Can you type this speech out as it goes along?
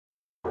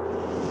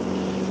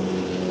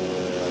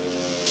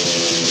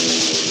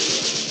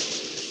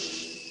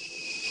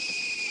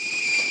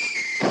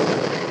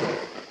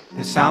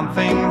There's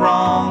something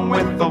wrong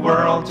with the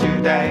world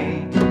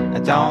today. I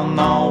don't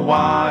know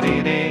what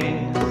it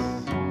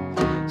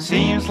is.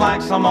 Seems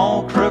like some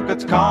old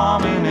crooked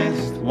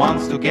communist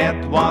wants to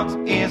get what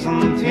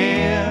isn't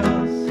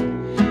his.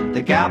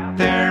 They got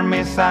their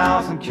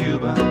missiles in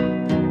Cuba,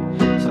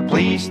 so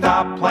please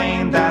stop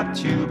playing that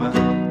tuba.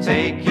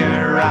 Take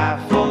your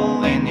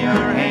rifle in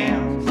your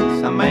hands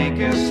and make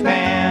a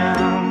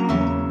stand.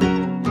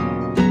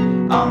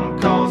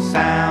 Uncle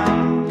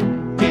Sam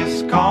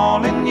is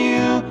calling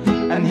you,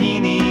 and he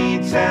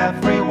needs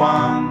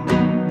everyone.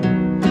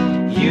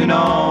 You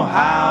know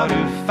how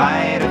to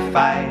fight a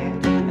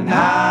fight, and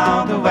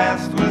how the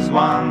West was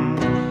won.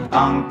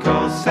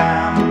 Uncle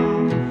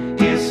Sam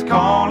is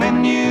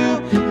calling you,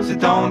 so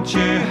don't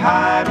you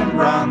hide and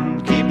run.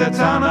 Keep that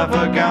son of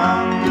a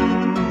gun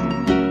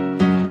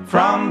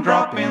from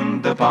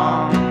dropping the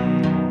bomb.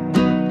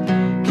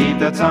 Keep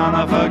that son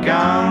of a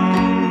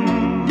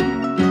gun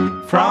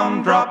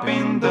from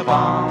dropping the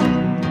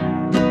bomb.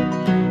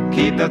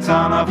 Keep that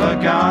son of a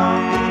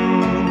gun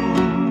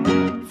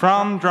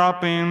from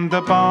dropping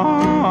the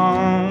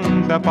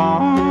bomb, the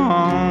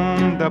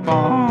bomb, the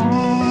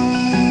bomb.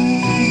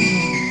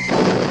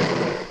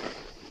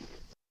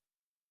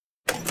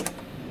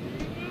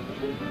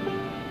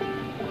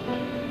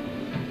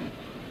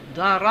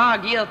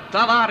 Дорогие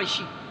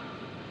товарищи,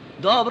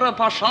 добро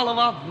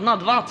пожаловать на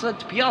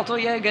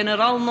 25-е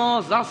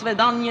генеральное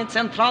заседание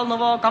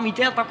Центрального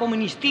комитета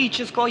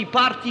Коммунистической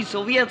партии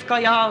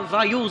Советского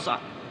Союза.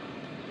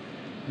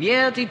 В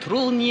эти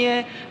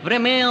трудные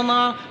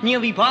времена мне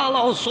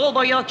выпала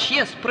особая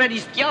честь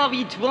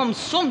представить вам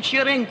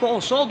Сумчеренко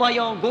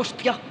особая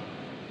гостья.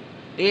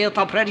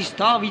 Это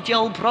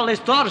представитель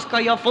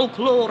пролетарского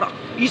фольклора,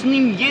 и с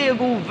ним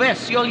его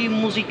веселые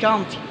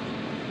музыканты.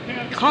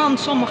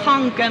 Lonesome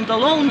Hank and the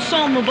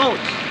Lonesome Boys.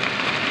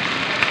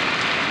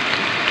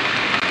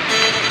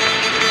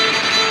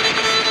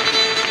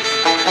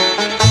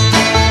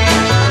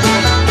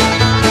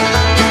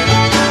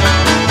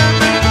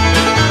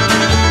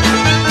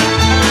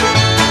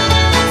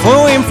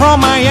 Flew in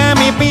from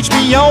Miami Beach,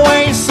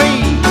 BOAC.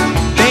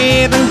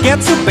 Didn't get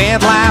to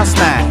bed last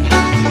night.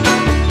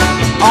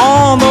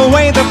 On the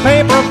way the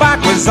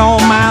paperback was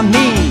on my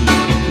knee.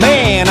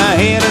 Man, I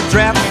had a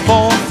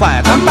dreadful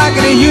flight. I'm back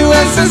in the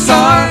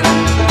USSR.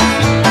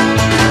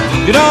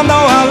 You don't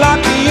know how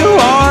lucky you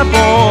are,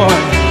 boy.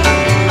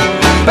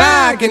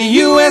 Back in the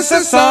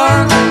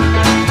USSR.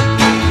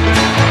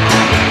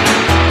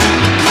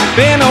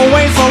 Been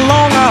away so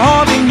long I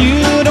hardly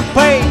knew the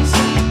place.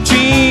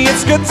 Gee,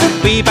 it's good to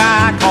be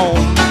back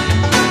home.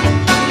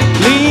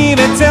 Leave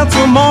it till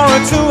tomorrow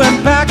to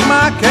unpack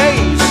my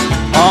case.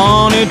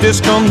 Honey,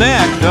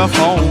 disconnect the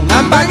phone.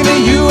 I'm back in the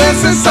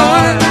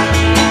USSR.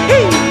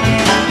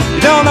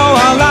 You don't know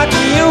how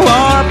lucky you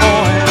are,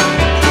 boy.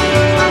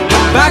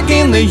 Back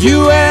in the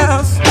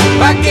US,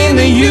 back in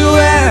the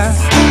US,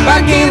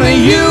 back in the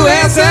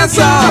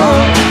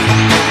USSR.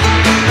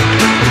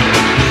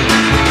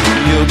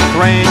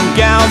 Ukraine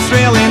gals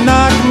really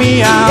knock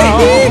me out.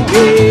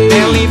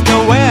 They leave the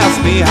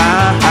West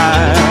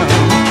behind.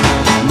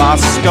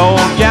 Moscow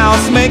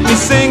gals make me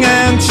sing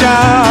and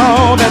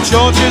shout. That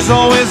George is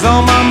always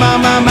on my mind.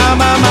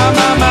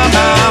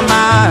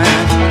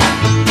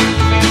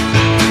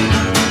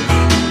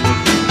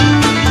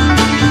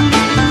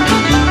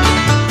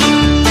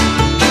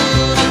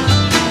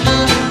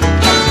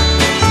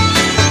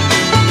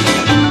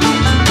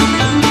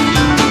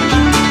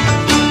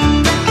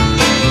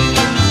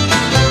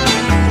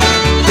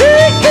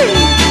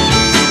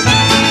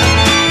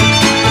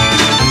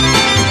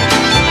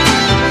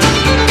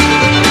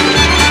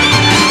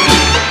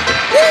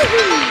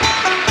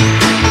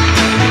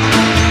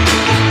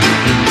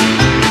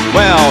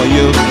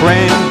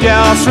 Ukraine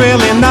gals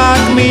really knock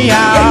me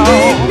out.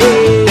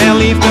 They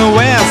leave the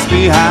West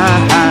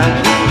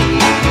behind.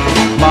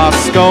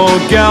 Moscow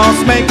girls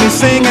make me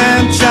sing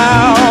and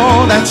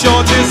shout. That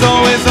George is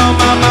always on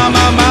my mind.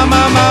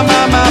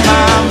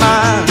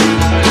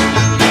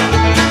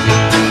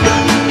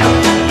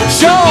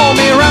 Show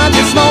me around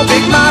your snow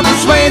big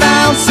mountains way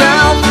down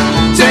south.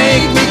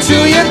 Take me to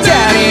your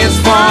daddy's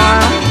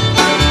farm.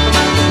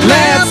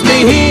 Let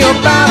me hear your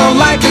battle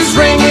like it's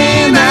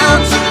ringing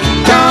out.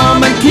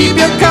 Come and keep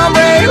your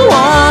comrade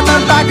warm.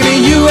 I'm back in the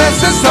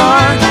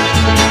USSR.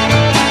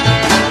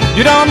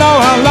 You don't know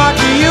how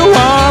lucky you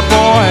are,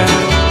 boy.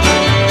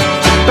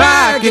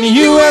 Back in the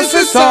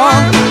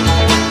USSR.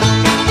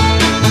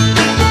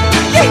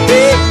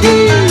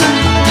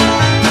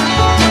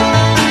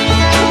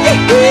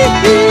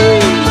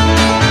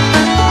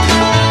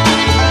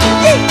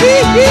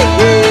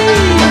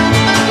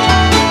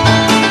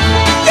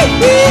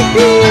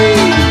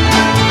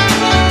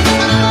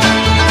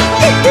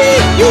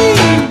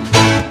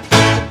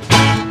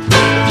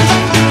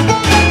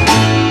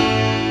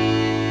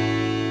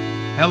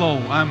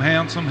 Hello, I'm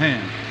Handsome Han.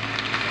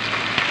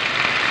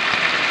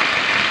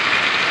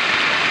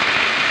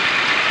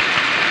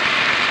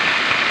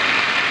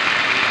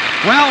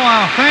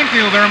 Well, thank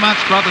you very much,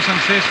 brothers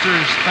and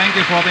sisters. Thank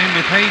you for the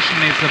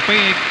invitation. It's a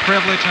big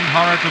privilege and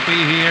honor to be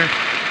here.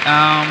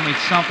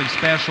 It's something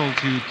special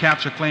to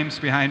catch a glimpse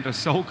behind the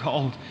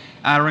so-called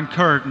Iron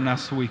Curtain,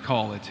 as we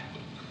call it.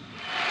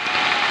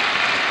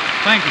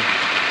 Thank you.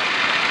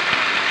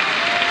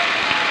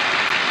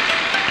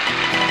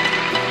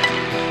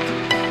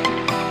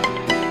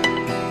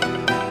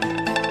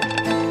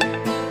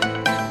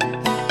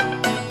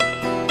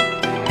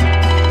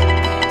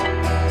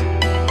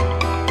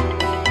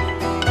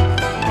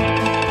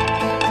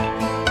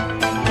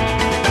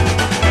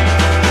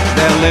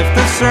 Lived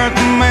a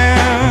certain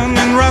man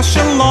in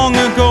Russia long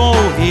ago.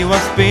 He was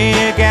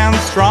big and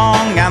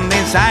strong and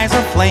his eyes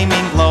are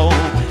flaming glow.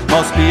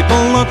 Most people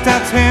looked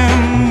at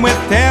him with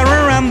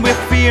terror and with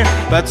fear,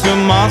 but to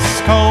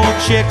Moscow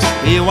chicks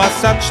he was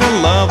such a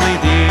lovely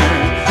dear.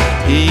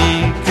 He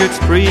could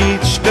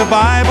preach the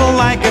Bible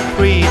like a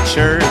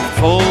preacher,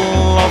 full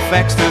of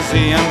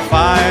ecstasy and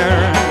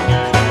fire.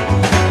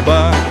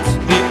 But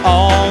he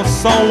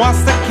also was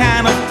the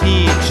kind of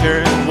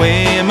teacher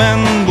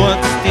women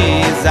would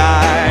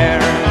desire.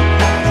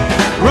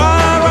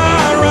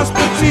 Ra-ra,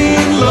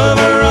 Rasputin,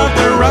 lover of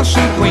the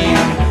Russian queen.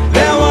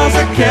 There was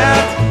a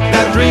cat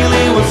that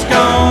really was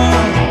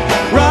gone.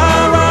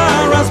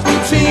 Ra-ra,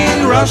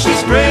 Rasputin,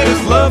 Russia's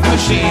greatest love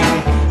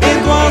machine.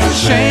 It was a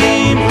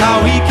shame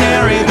how he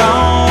carried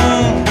on.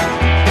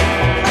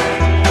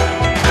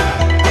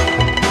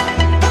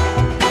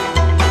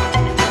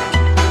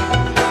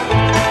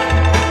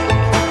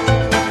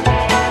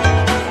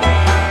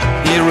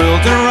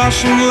 The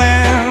Russian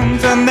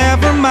land, and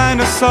never mind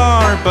the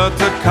Tsar, but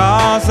the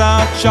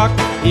Cossack,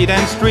 he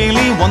danced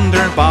really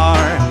wonderbar.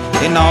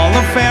 In all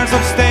affairs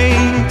of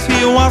state,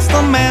 he was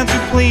the man to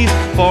please,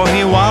 for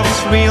he was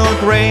real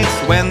great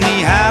when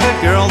he had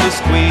a girl to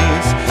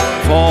squeeze.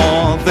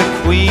 For the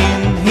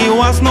queen, he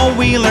was no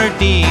wheeler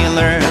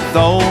dealer,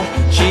 though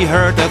she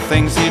heard the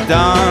things he'd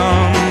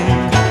done.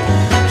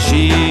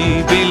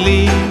 She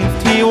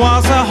believed he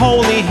was a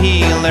holy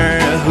healer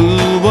who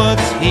would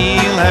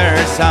heal her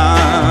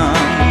son.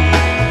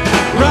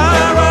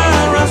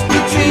 Ra-ra,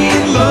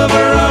 Rasputin,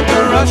 lover of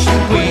the Russian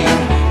queen.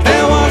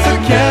 There was a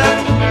cat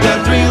that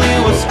really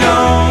was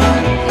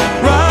gone.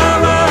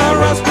 Ra-ra,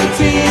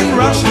 Rasputin,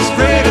 Russia's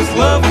greatest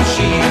love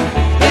machine.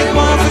 It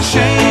was a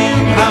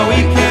shame how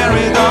he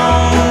carried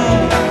on.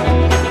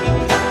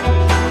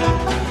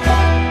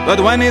 But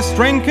when his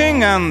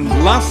drinking and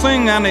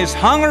lusting and his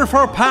hunger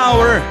for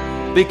power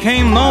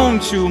became known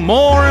to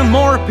more and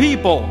more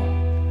people,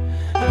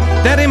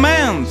 the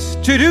demands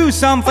to do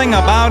something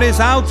about his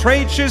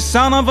outrageous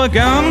son of a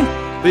gun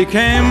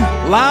became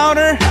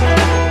louder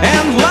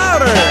and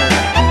louder.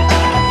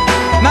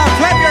 Now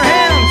clap your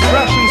hands,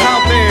 Russians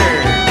out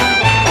there.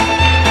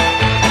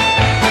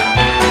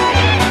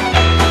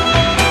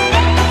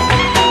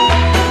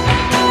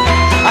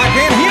 I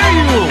can't hear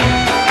you.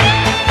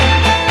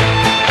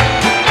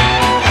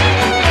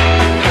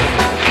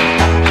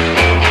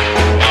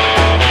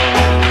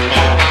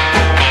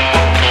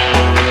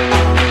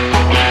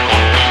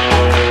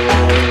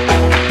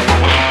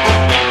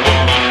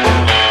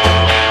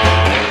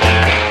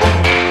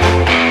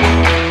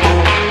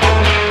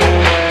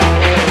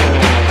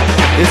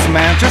 This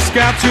man just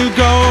got to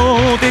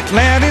go,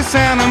 declared his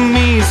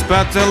enemies,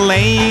 but the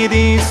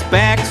ladies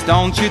begged,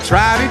 don't you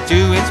try to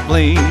do it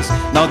please.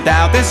 No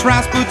doubt this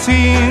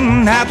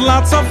Rasputin had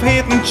lots of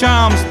hidden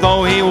charms,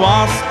 though he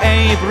was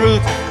a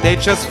brute, they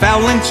just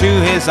fell into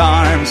his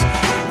arms.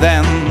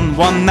 Then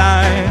one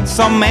night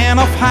some man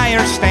of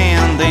higher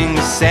standing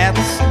set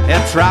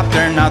a trap,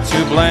 they're not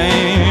to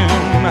blame.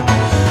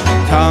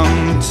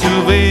 Come to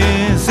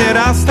visit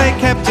us, they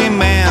kept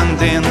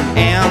demanding,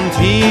 and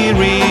he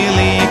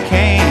really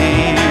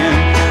came.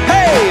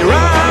 Hey,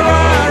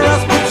 Ra-ra,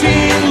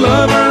 Rasputin,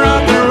 lover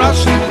of the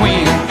Russian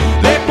queen.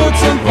 They put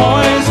some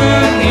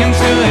poison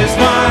into his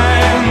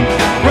wine.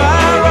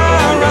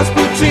 Ra-ra,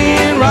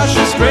 Rasputin,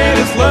 Russia's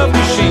greatest love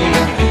machine.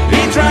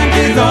 He drank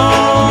it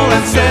all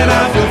and said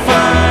I feel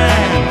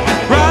fine.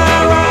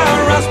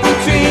 Ra-ra,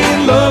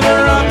 Rasputin,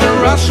 lover of the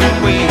Russian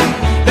queen.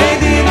 They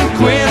didn't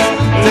quit,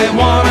 they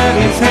wanted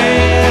his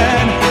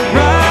head.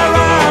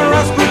 Ra-ra,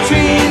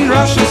 Rasputin,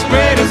 Russia's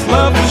greatest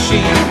love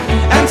machine.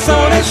 And so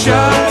they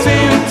shot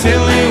him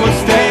till he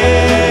was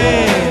dead.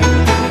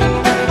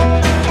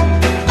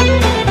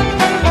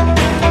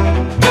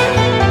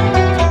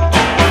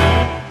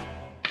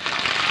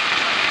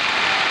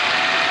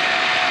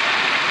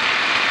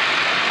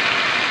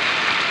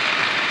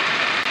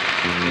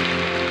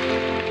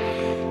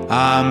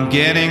 I'm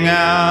getting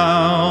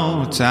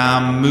out,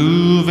 I'm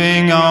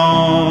moving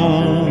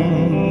on,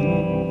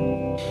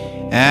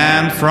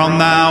 and from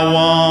now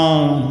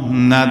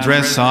on,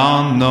 address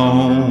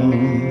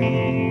unknown.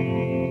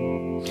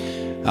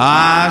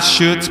 I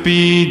should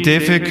be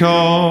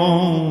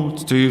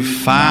difficult to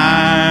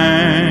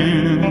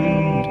find,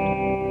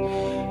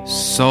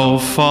 so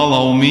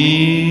follow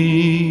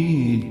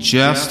me,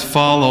 just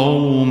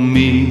follow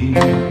me.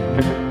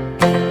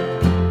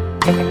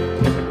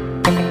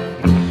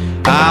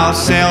 I'll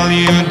sell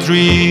you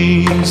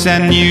dreams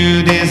and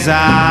new desires.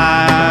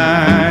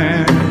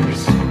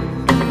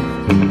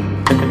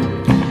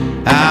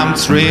 I'm I'm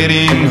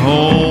trading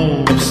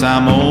hopes,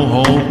 I'm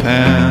all hoping.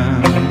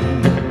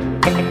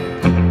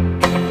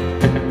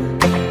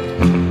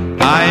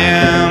 I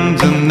am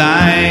the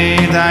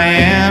night, I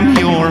am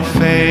your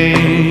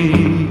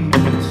fate.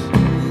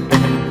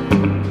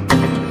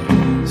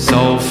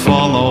 So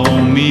follow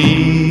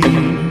me,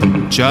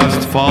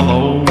 just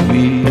follow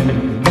me.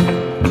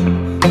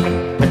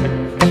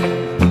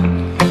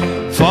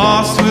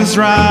 Fast with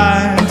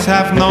rights,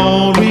 have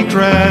no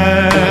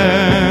regrets.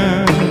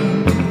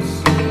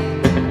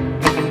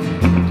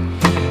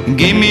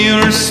 Give me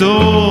your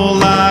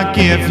soul, I'll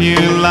give you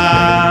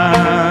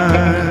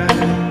life.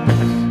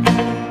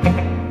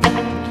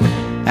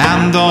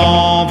 And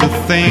all the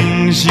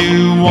things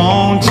you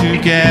want to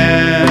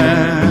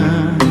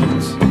get.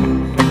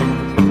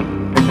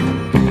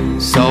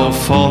 So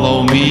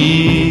follow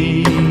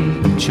me,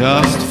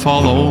 just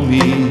follow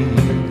me.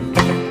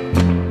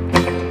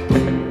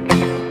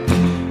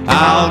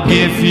 I'll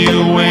give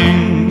you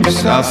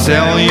wings, I'll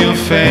sell you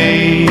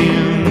fame.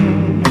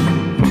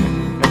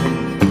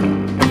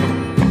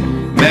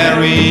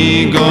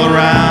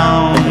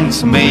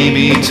 Merry-go-rounds,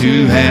 maybe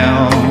to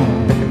hell.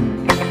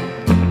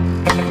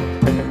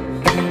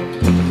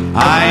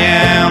 I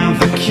am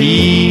the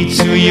key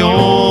to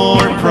your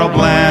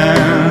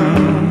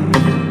problem.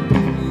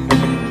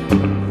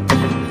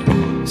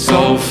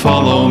 So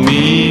follow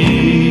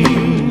me,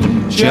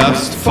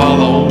 just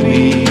follow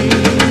me.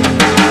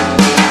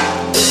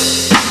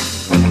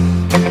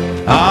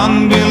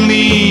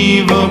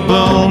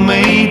 Unbelievable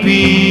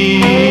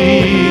maybe.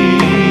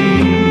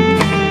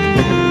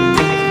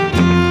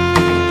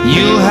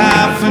 You'll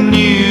have a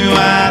new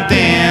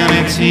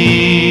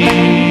identity.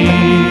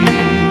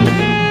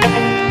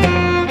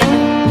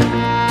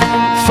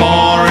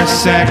 For a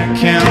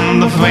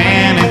second of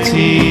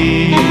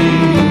vanity,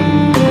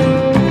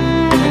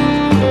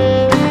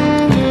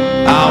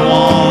 I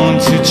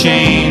want to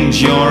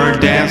change your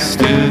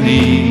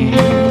destiny.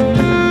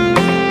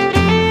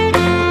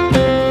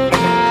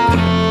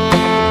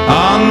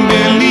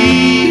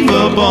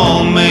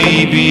 Unbelievable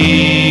maybe.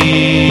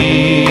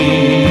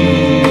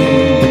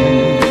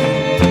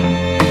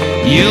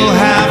 You'll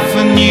have a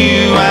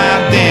new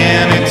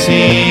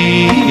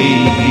identity.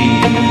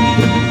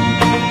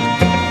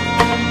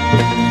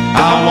 I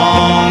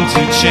want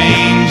to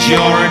change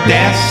your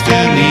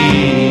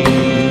destiny.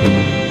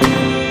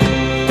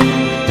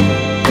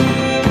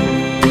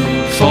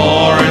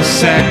 For a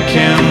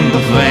second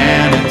of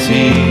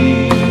vanity.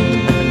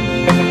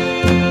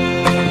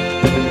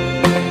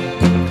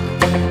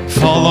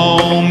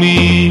 Follow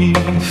me,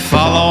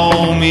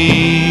 follow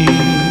me.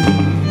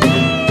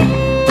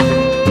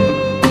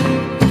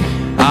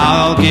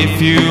 I'll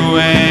give you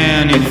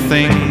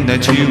anything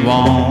that you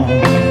want.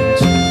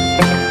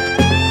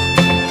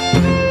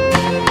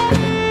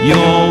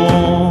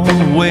 Your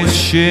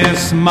wish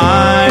is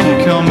my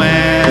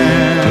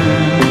command.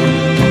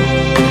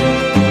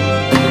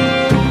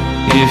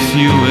 If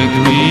you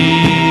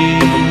agree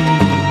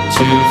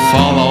to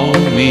follow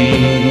me,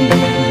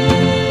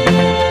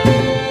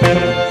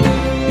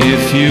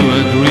 if you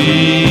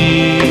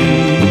agree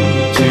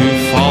to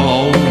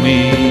follow me,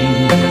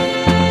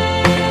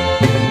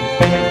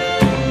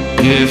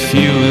 if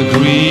you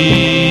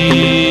agree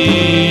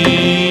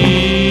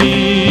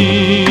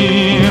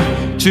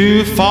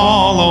to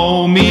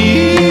follow me.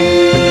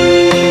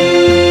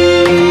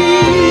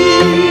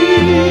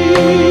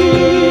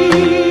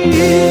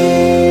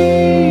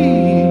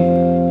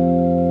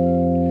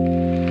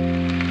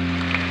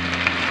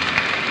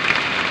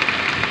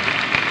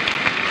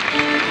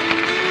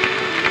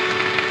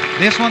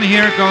 This one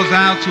here goes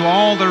out to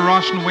all the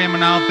Russian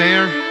women out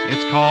there.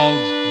 It's called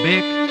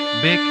Big,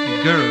 Big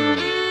Girl.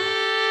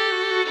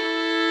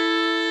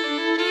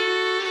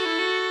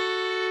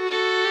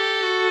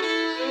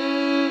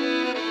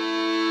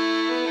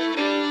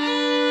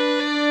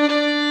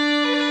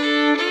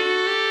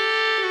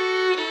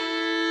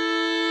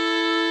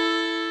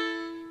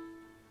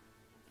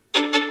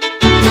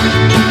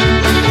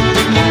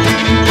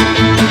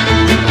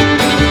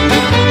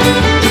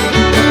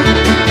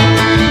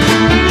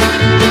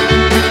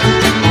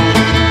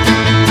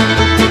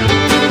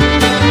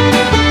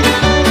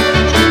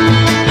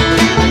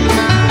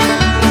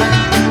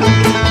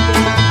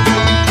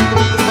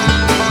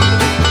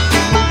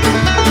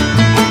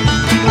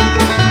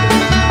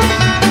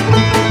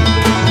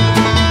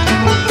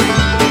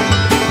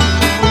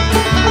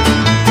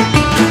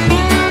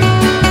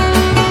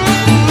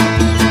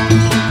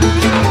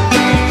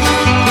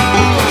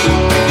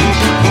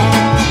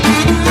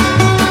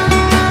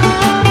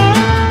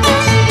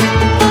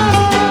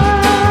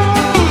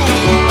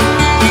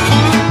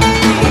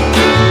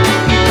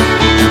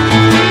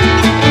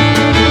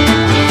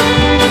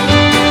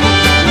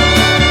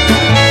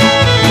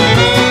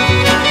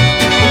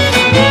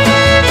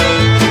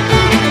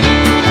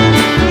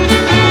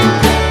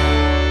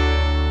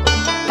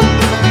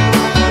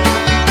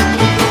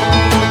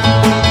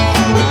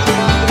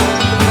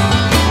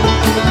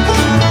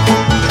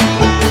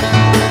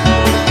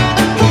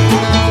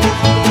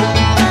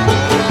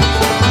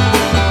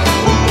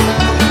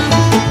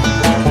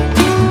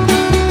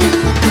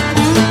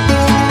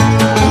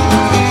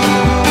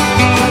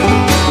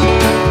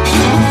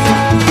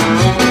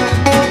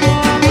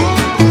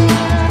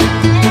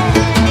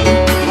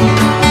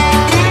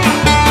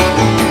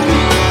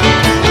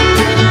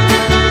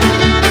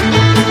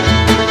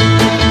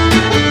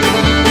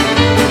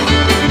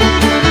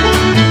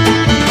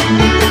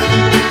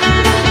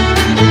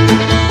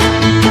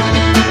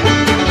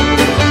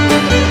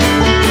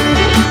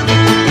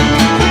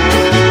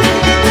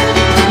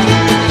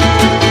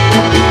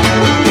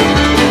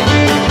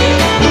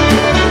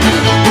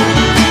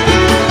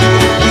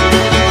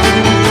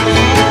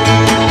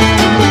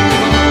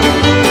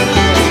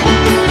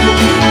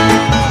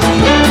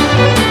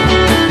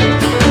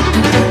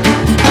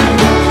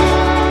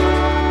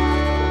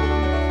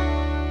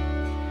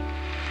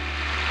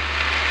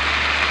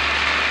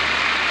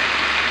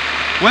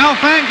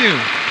 do.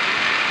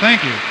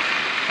 Thank you.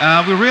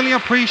 We really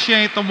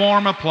appreciate the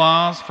warm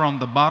applause from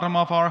the bottom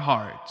of our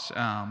hearts.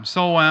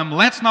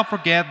 Let's not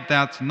forget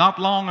that not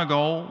long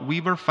ago we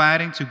were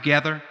fighting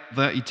together,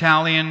 the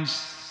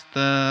Italians,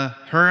 the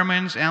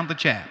Hermans, and the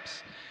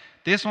Chaps.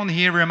 This one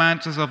here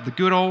reminds us of the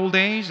good old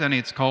days, and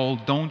it's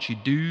called Don't You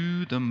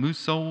Do the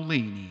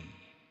Mussolini.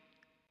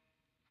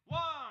 1,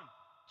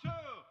 2,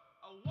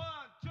 1,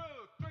 2,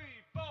 3,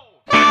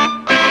 4.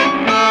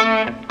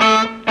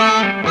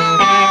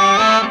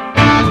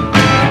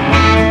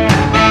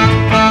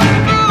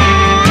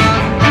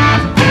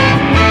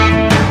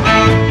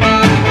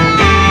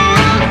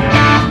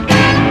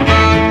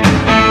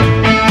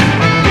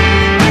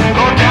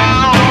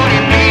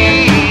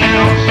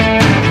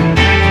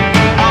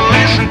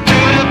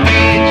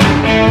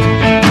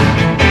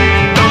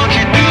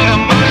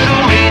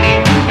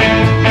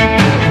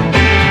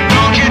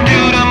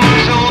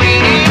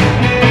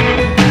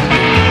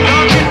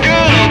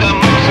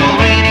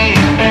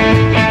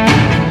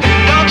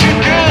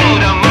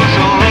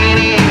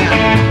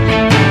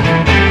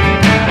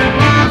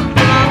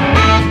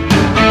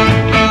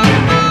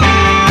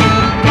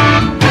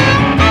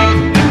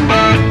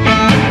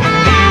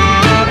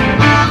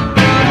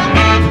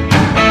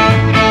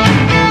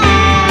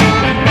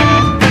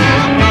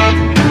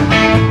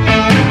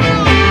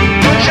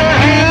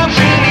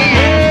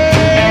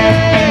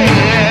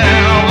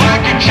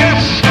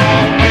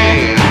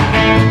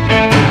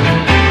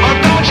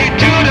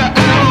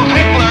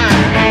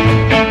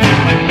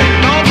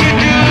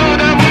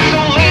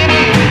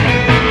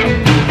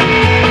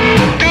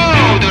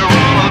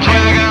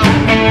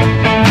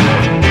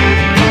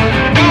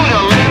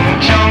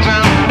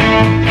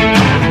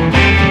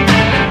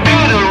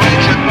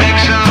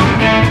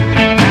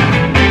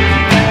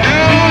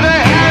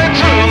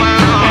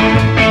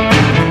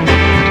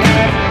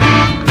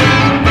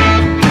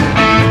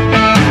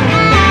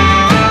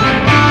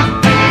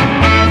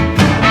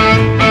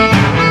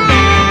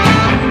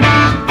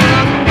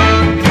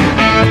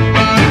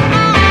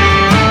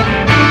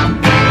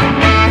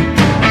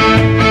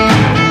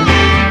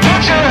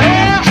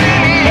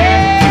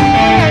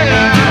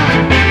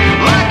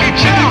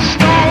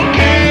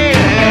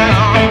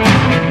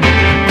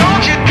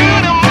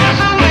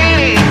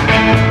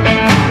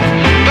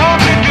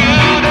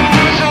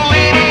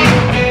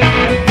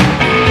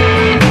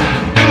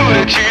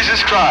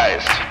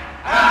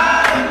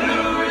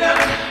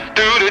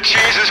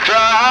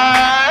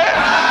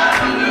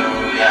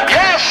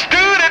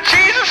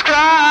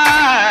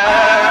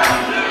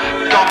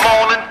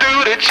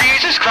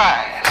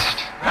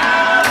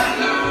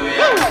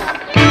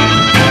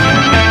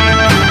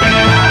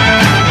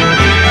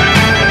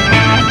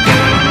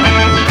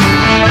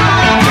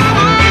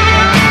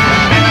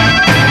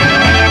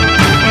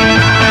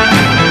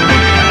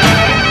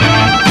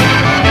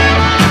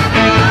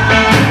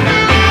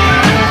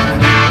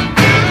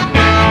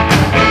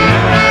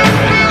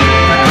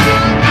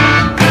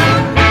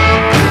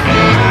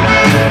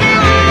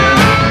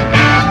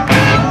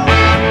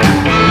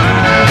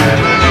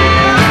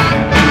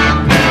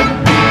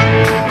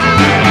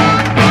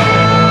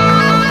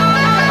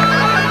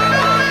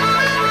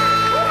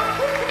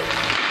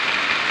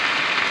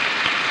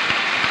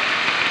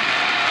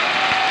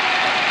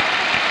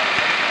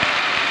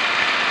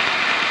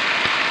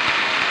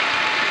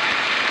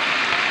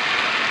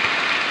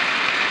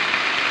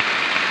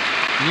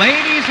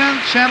 Ladies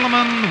and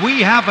gentlemen,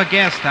 we have a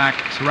guest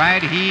act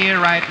right here,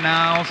 right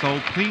now,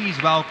 so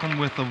please welcome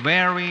with a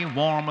very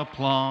warm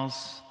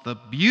applause the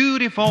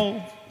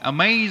beautiful,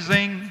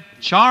 amazing,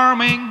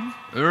 charming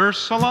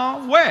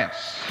Ursula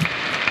West.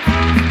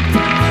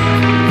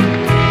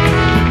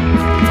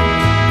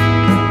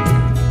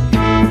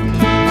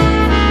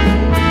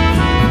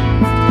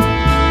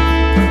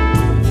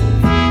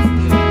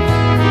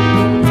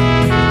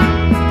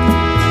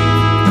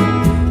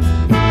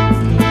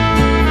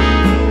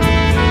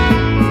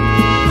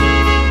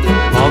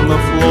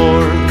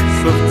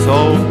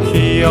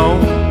 Tokyo,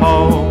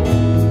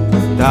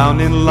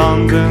 down in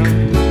London,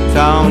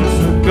 town's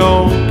a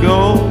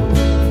go-go,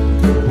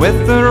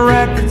 with the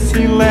record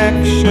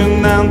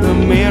selection and the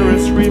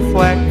mirror's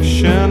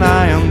reflection.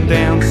 I am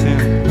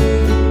dancing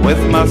with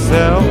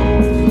myself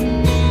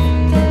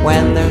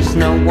when there's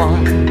no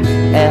one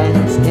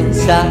else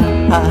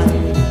inside,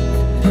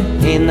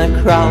 in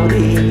a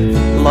crowded,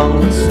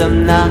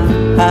 lonesome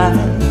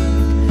night.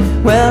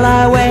 Well,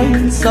 I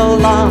wait so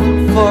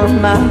long for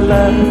my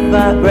love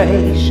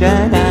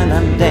vibration, and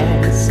I'm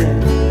dancing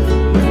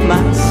with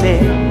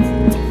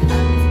myself,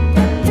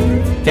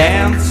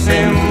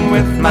 dancing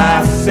with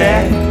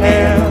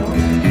myself,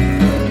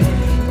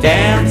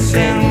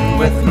 dancing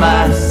with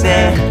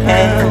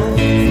myself.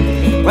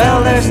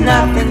 Well, there's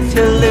nothing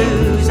to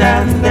lose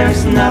and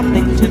there's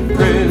nothing to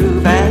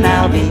prove, and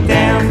I'll be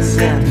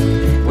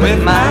dancing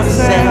with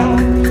myself.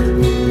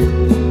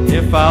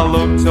 If I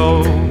looked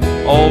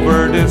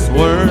over this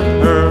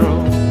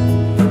world,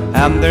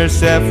 and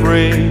there's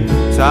every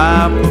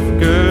type of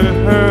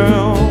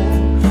girl,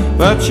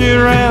 but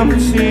your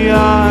empty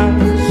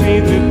eyes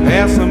seem to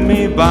pass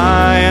me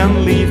by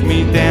and leave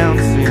me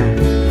dancing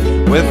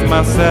with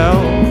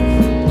myself.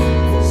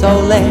 So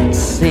let's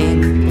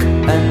sing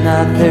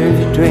another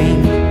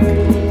drink,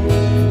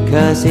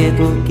 'cause it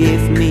will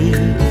give me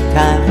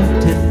time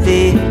to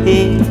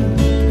think.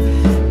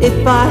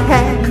 If I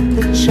had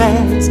the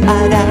chance,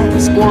 I'd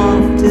ask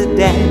one to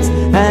dance,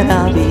 and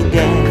I'll be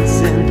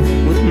dancing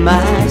with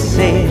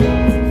myself.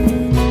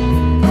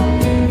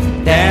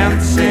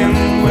 Dancing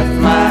with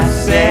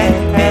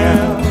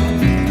myself.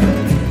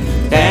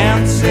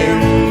 Dancing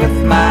with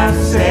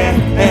myself.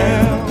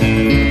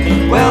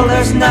 Well,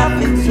 there's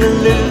nothing to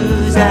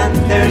lose and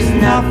there's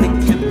nothing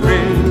to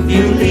prove.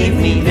 You leave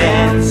me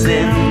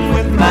dancing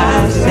with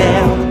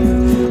myself.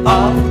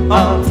 Oh,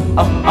 oh,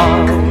 oh, oh.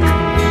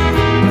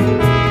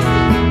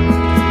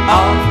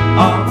 Oh,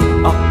 oh,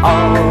 oh, oh.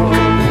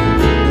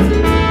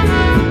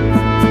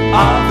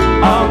 Oh,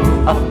 oh,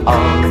 oh,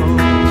 oh.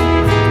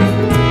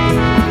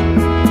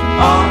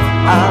 Oh,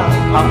 oh,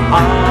 oh,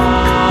 oh.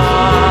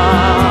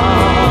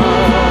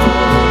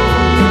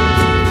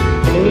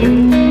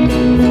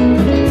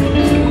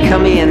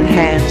 Come in,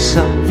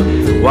 handsome.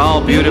 Wow,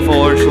 beautiful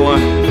Ursula.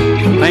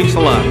 Thanks a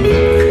lot.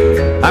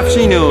 I've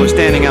seen you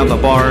standing out the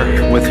bar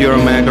with your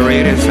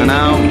margaritas, and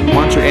now I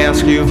want to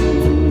ask you,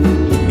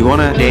 you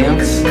wanna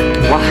dance?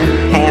 Why,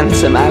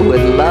 handsome, I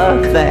would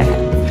love that.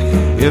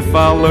 If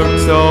I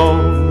looked all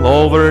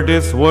over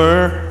this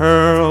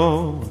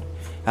world,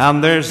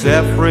 and there's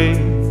every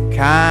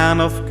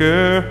kind of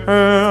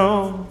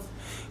girl,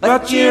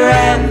 but your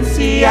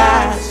empty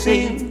eyes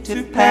seem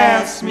to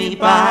pass me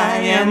by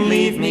and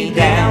leave me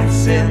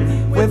dancing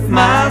with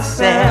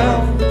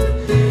myself.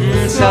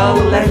 So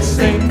let's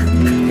sing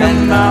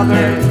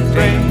another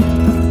drink,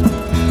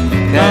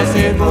 'cause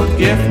it will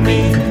give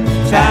me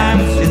time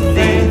to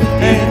think.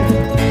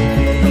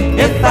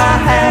 If I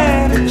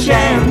had a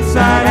chance,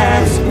 I'd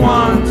ask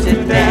one to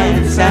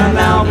dance, and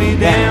I'll be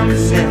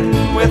dancing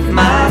with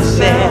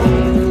myself.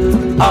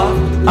 Oh,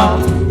 oh,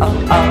 oh,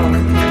 oh.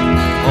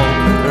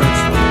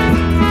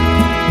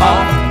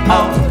 Oh,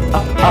 oh,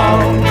 oh, oh,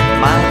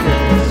 my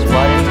goodness,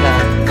 what is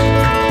that?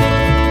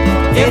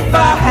 If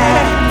I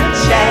had a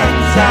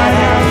chance, I'd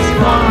ask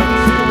one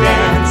to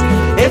dance.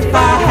 If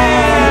I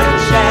had a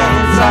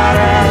chance, I'd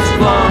ask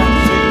one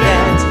to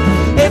dance.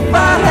 If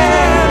I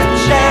had a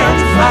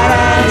chance, I'd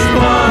ask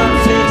one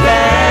to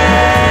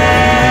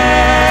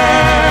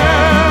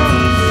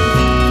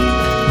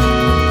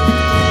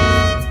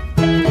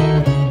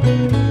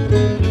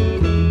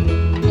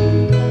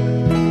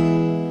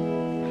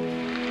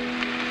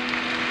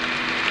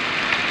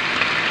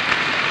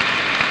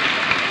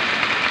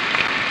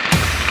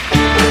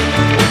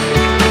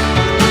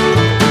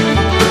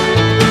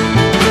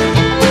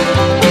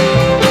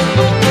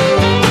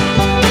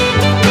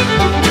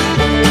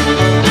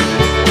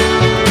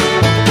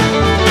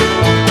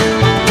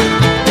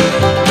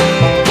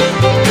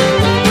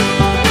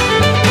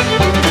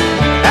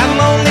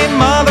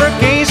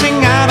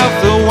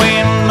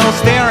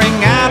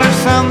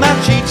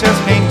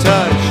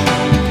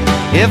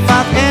If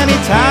at any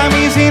time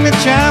he's in a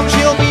jam,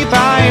 she'll be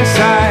by his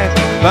side.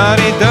 But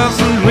he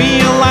doesn't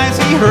realize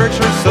he hurts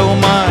her so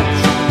much.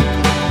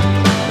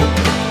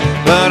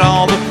 But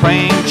all the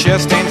praying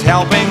just ain't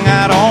helping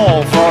at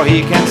all, for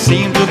he can't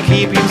seem to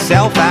keep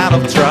himself out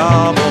of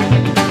trouble.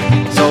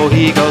 So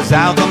he goes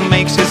out and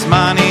makes his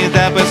money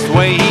the best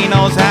way he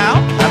knows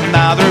how.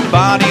 Another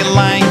body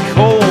lying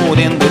cold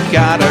in the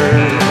gutter.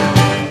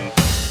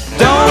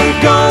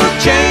 Don't go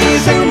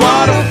chasing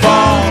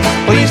waterfalls,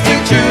 please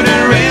stick to the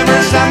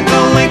rivers and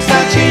the lakes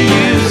that you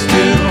used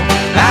to.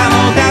 I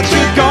know that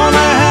you're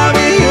gonna have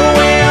it your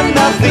way and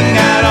nothing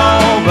at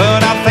all,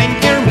 but I think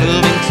you're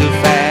moving too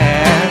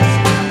fast.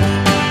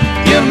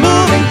 You're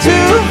moving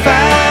too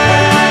fast.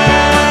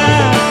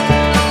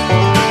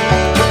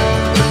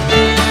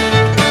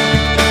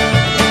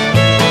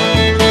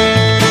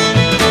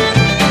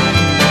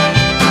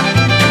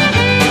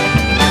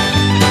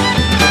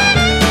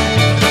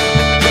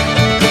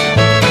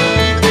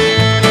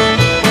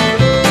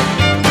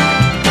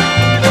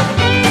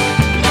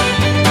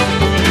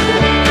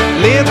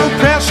 Little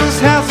Precious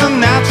has a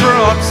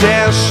natural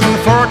obsession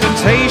for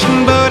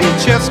temptation, but he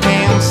just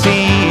can't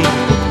see.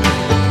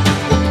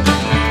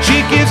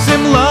 She gives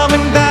him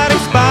loving that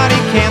his body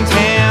can't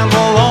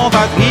handle. All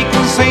that he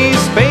can say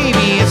is,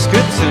 baby, it's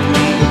good to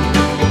me.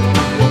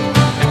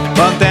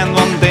 But then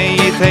one day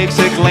he takes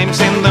a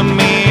glimpse in the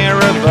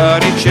mirror,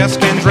 but he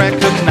just can't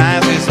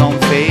recognize his own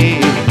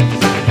face.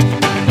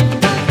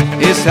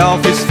 His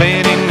health is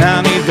fading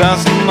and he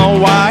doesn't know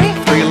why.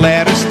 3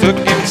 letters took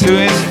him to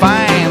his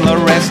final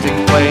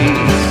resting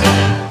place.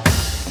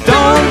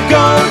 Don't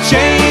go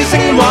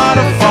chasing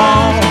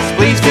waterfalls,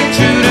 please stick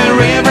to the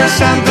rivers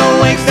and the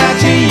lakes that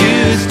you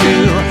used to.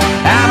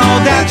 I know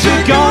that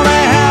you're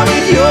gonna have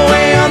it your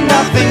way or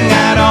nothing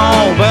at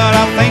all, but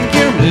I think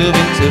you're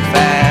moving too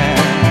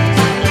fast.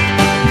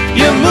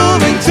 You're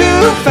moving too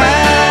fast.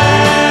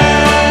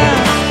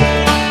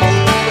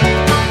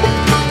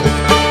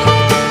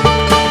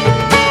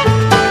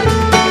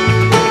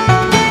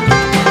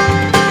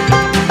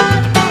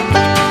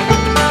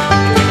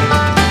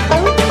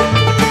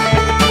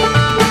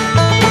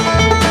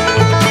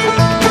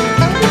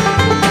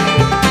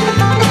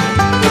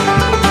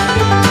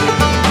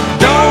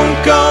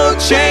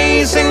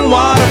 chasing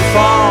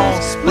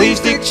waterfalls. Please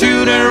stick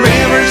to the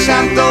rivers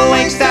and the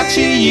lakes that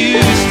you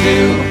used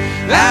to.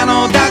 I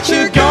know that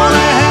you're gonna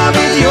have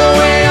it your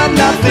way or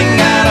nothing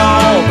at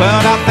all,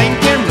 but I think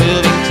you're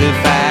moving too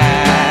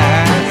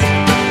fast.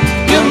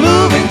 You're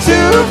moving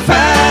too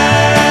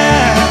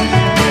fast.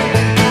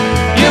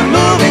 You're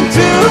moving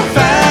too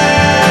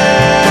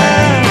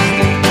fast.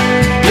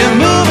 You're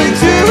moving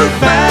too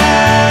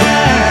fast.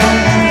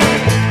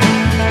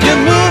 You're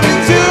moving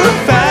too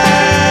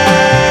fast.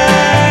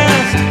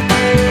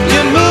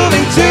 You're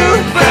moving too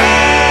fast.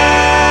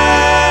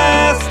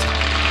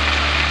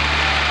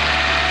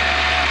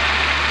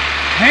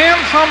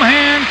 Handsome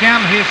Hank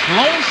and his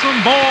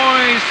Lonesome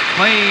Boys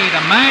played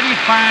a mighty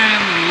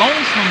fine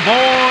Lonesome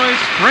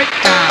Boys breakdown.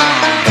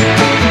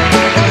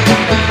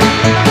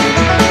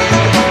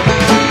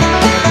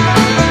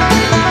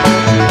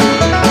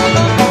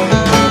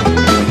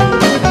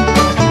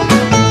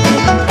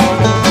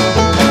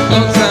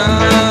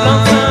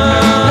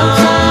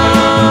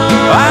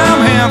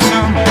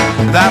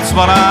 That's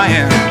what I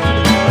am.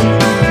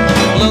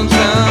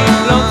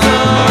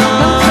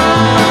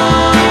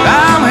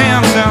 I'm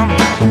handsome,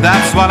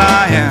 that's what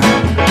I am.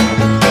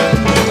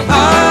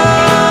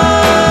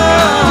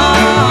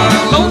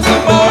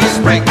 Lonesome Boys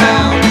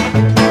breakdown.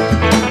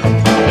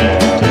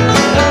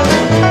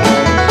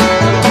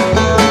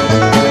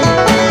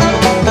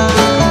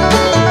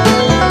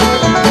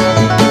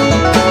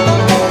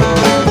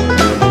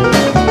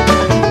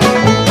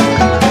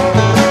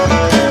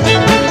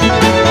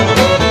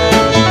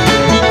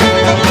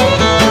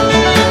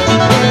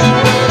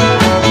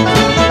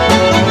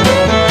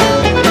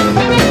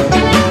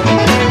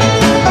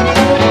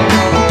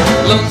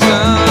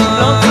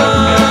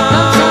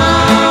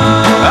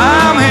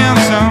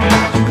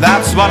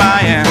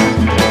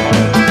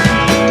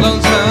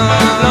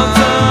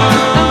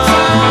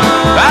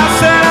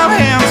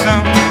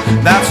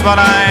 That's what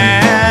I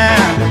am.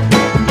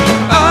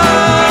 Oh,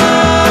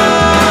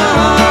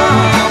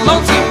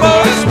 Lonesome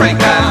Boys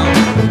breakdown.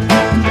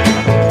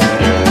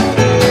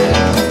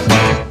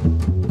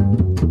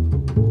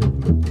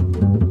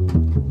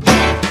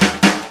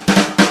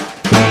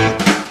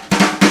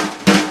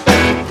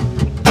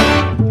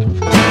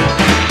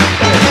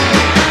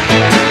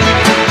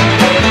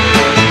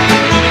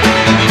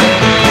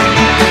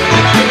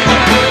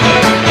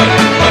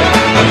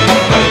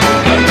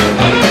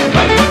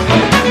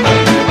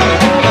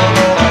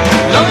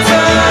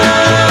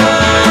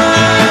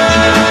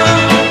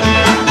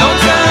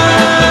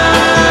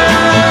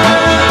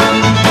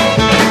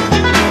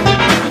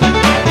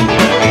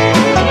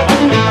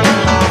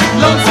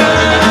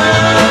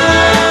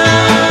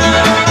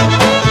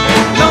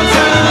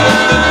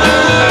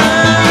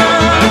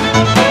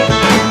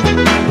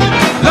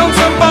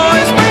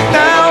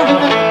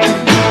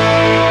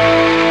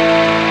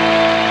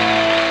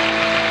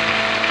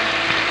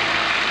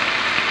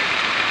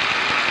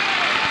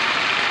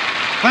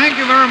 Thank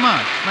you very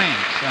much. Thanks.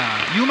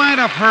 You might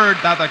have heard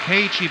that the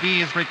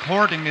KGB is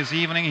recording this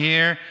evening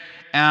here,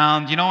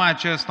 and you know, I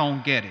just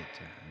don't get it.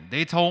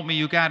 They told me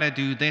you gotta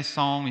do this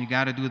song, you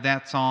gotta do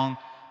that song,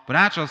 but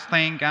I just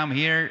think I'm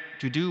here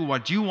to do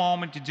what you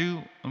want me to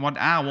do and what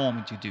I want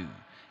me to do.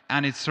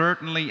 And it's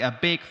certainly a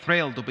big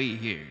thrill to be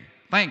here.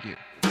 Thank you.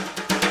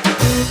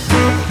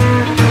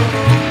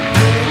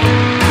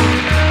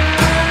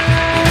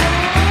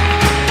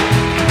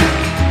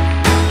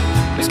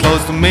 It's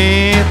close to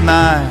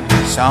midnight.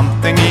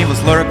 Something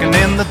evil's lurking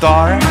in the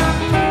dark.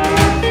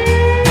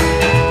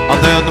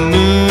 Under the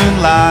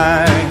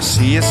moonlight,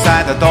 see a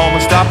sight that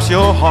almost stops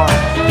your heart.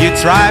 You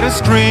try to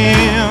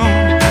scream,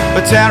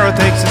 but terror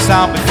takes the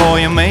sound before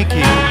you make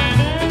it.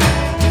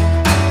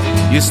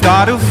 You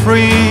start to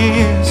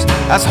freeze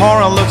as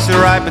horror looks you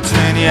right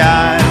between your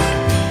eyes.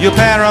 You're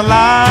paralyzed,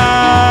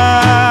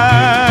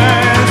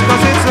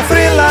 'cause it's a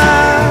thriller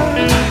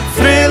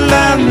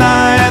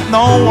night.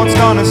 No one's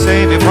gonna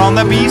save you from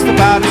the beast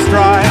about to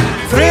strike.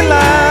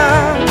 Thriller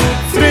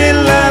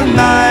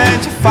night.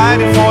 You're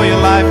fighting for your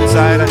life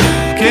inside a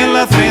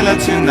killer thriller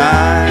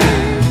tonight.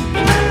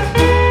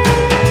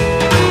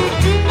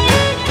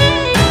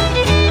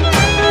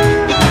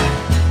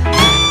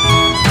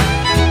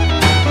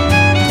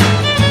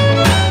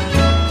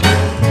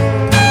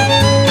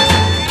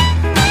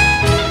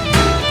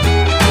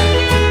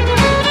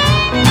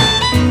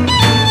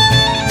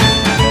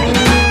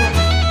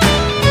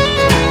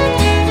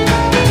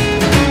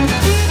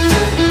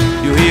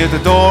 The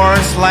door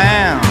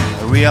slam,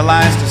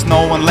 realize there's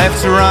no one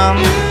left to run.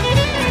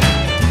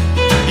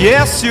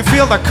 Yes, you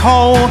feel the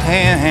cold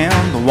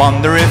hand,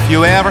 wonder if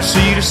you ever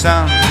see the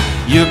sun.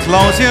 You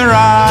close your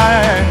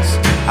eyes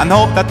and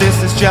hope that this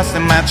is just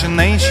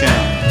imagination,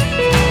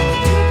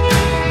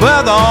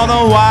 but all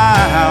the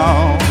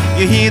while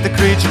you hear the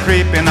creature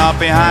creeping up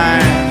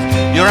behind.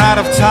 You're out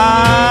of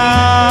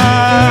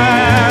time,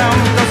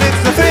 'cause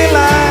it's the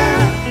thriller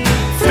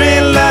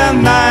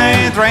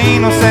night. There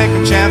ain't no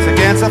second chance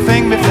against a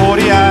thing before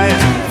the eyes.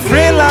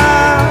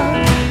 Thriller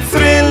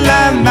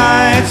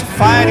night.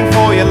 Fighting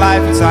for your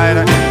life inside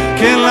a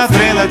killer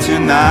thriller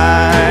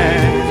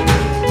tonight.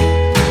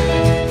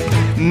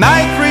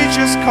 Night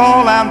creatures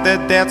call and the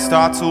dead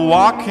start to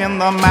walk in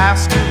the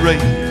masquerade.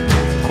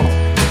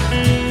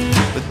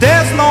 But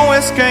there's no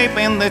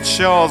escaping the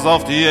shores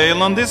of the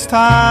island this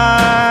time.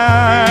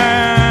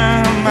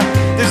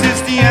 This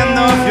is the end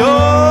of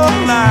your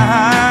life.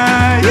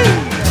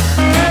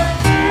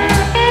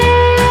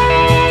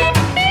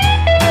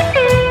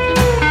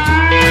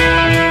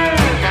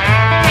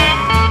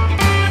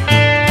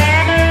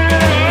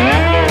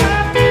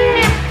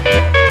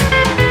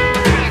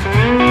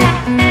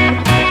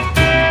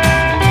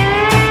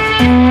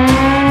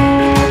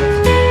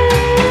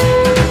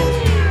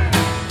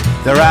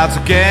 They're out to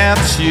get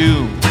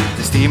you.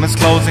 This demon's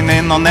closing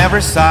in on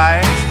every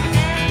side.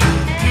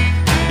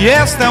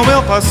 Yes, they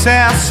will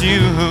possess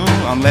you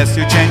unless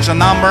you change the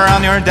number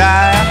on your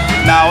die.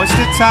 Now is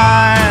the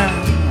time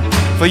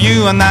for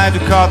you and I to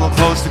cuddle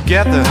close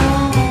together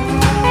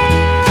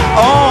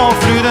all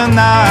through the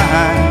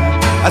night.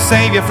 I'll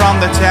save you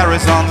from the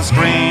terrors on the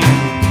screen.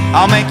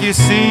 I'll make you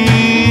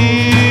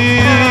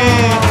see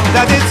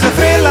that it's a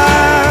thriller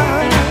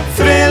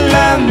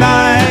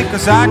night,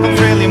 'cause I can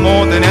thrill you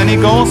more than any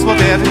ghost will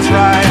dare to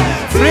try.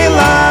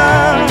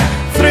 Thriller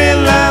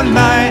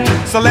night,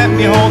 so let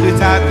me hold you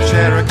tight and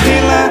share a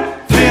thriller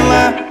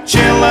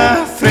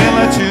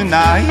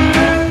tonight.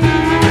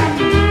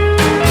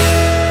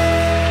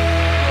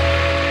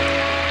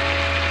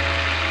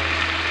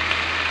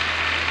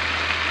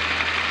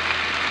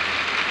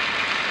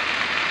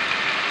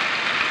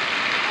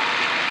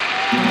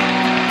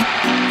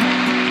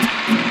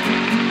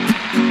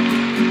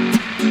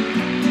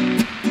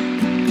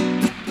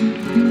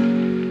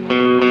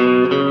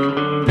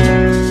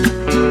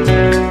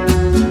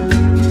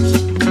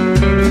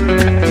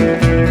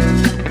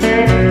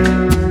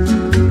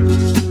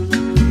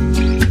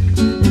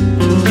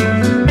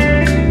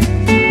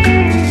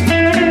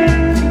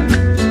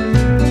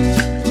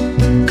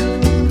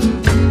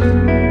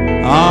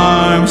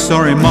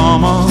 Sorry,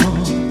 Mama,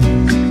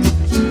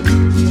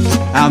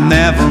 I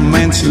never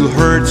meant to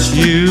hurt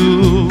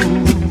you.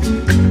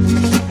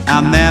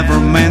 I never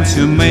meant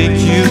to make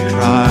you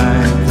cry.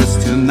 'Cause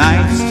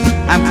tonight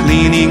I'm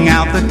cleaning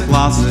out the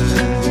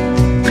closet.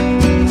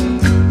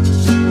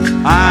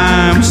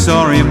 I'm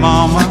sorry,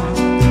 Mama,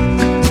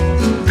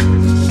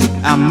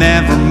 I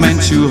never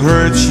meant to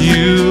hurt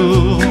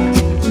you.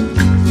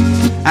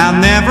 I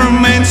never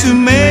meant to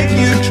make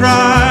you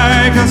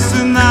cry. 'Cause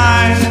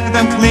tonight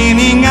I'm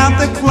cleaning out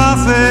the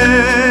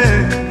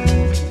closet.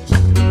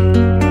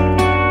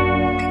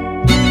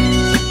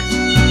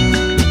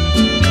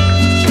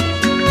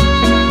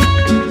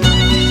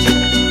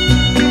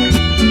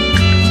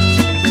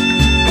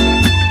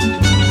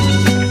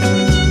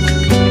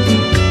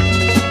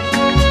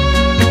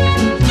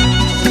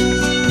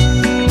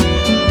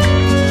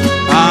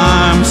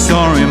 I'm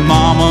sorry,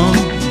 Mama,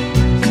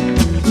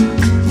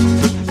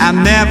 I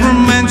never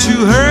meant to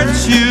hurt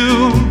you.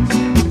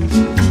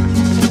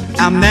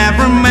 I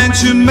never meant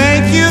to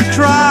make you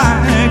cry.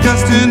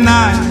 'Cause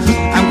tonight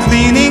I'm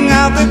cleaning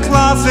out the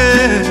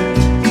closet.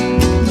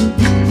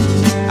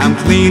 I'm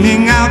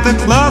cleaning out the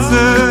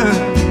closet.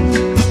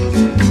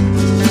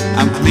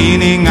 I'm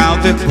cleaning out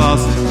the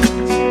closet.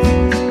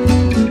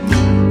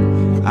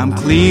 I'm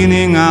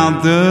cleaning out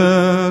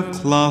the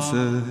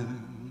closet.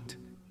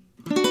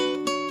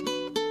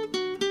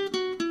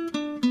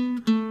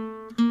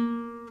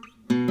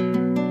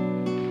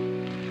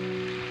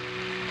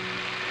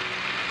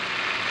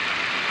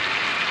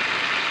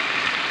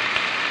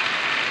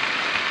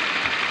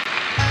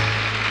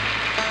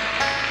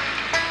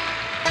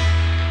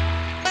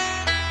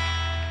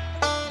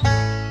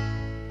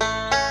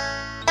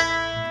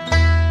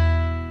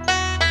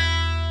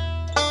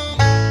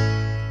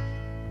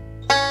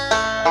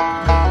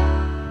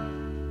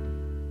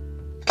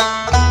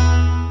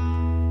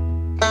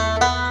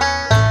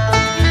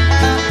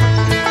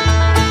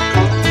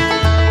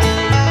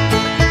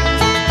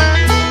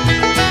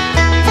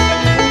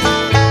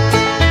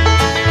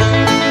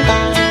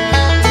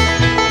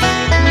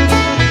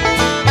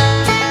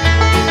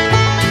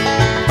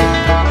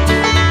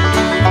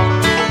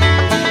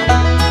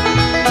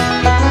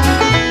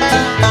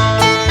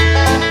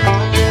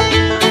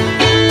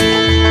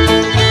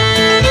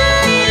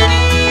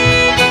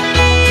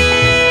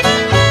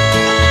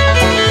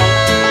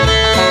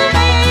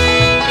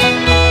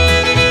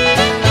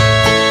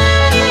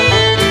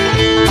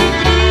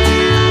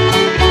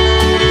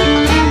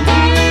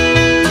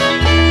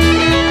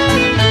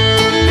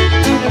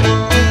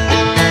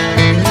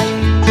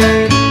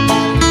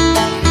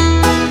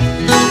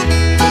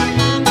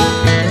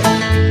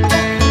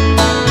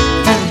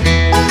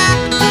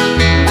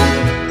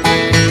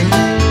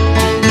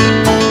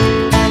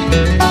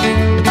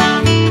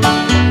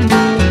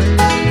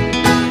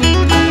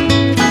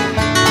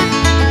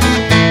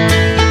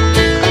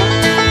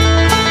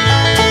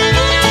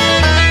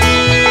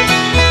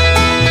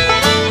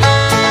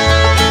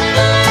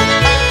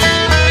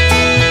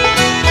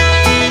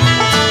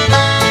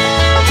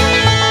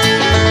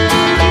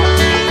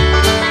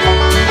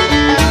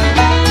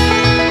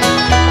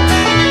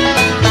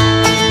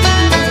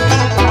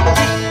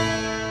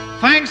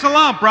 Thanks a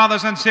lot,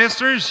 brothers and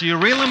sisters. You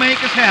really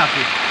make us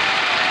happy.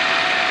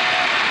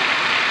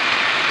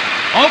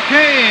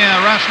 Okay,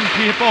 Russian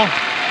people.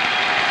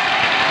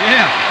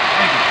 Yeah,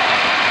 thank you.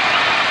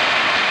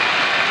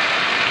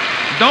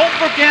 Don't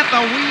forget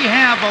that we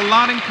have a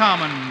lot in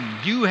common.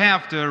 You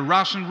have the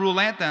Russian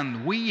roulette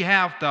and we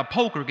have the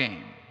poker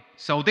game.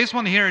 So this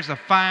one here is a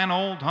fine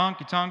old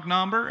honky-tonk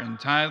number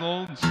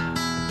entitled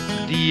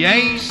The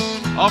Ace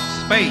of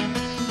Spades.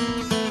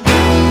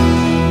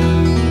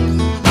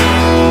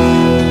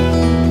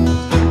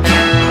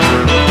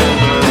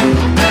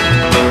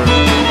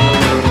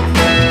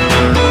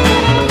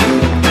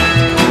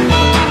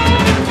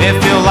 If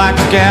you like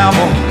to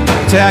gamble,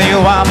 tell you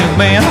I'm your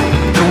man.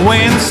 You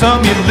win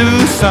some, you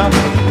lose some,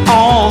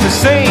 all the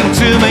same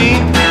to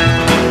me.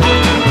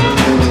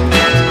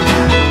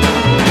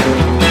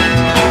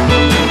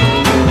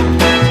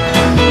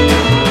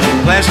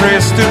 Pleasure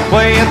is to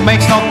play, it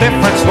makes no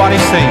difference what you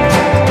say.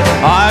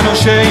 I don't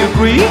share your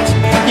greed,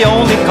 the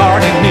only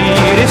card you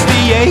need is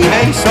the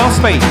ace of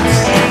spades.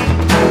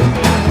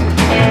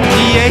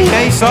 The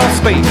ace of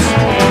spades.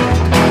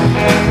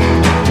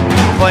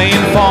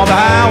 Playing for the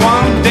high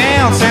one,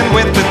 dancing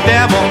with the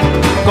devil,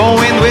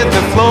 going with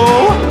the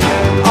flow,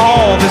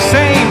 all the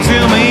same to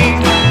me.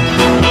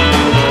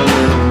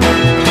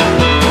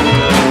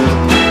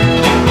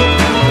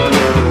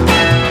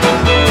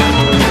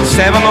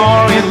 Seven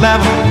or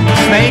 11,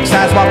 snakes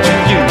eyes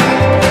watching you.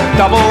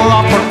 Double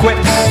up or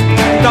quits,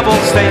 double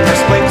stake or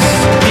splits.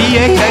 The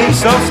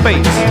ace of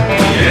spades.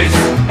 The ace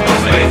of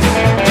spades.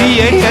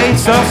 The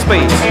ace of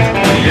spades.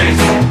 The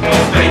ace of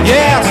spades.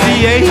 Yes, the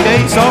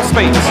ace of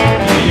spades.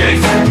 The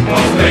ace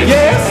of spades.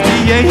 Yes, the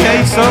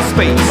ace of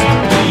spades.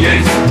 The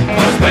ace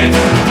of spades.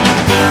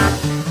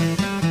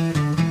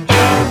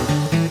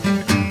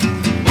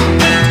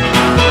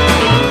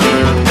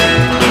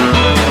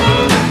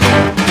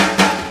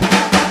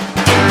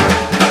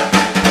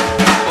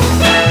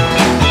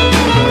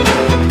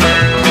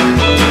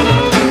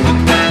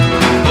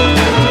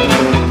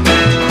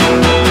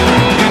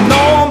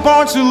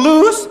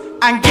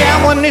 And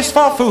gambling is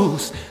for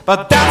fools,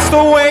 but that's the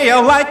way I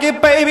like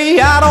it,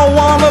 baby. I don't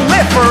wanna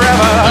live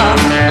forever.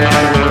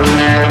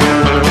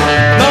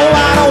 No,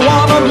 I don't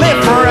wanna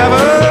live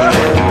forever.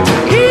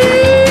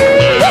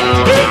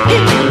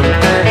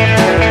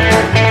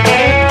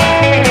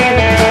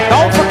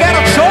 Don't forget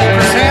a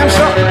choker, Sam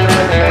Sugar.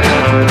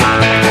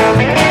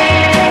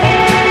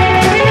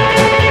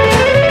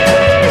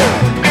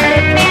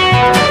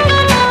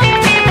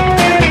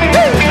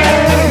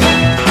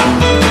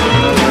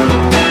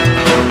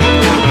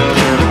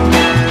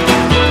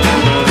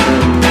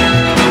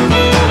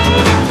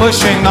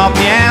 Pushing up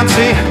the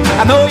ante,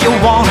 I know you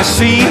wanna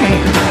see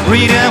me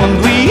read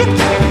and read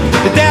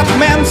the dead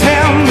man's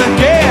hand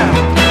again.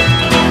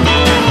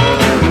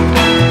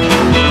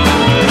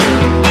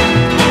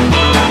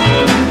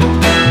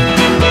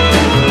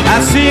 I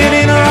see it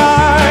in her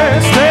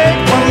eyes, take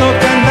one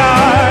look and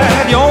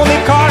die. The only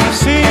card you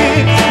see,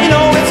 you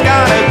know it's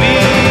gotta be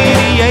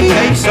the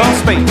ace of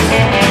spades.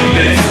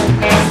 The ace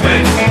of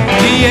spades.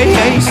 The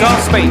ace of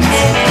spades.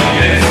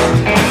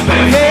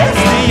 Yes,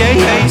 the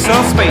ace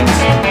of spades.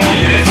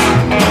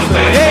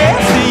 Yes,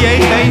 the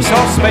ace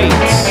of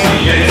spades.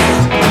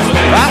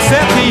 I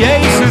said the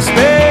ace of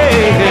spades.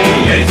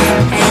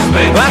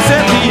 I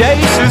said the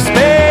ace of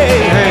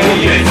spades.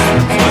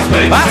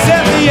 I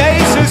said the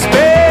ace of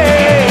spades.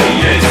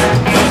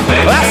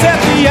 I said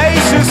the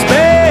ace of spades.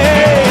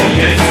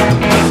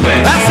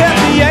 I said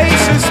the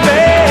ace of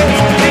spades.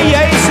 The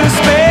ace of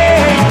spades.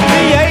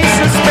 The ace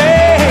of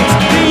spades.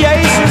 The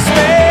ace of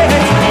spades.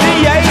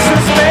 The ace of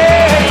spades.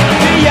 The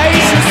ace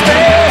of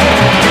spades.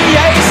 The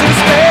ace of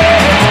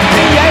spades.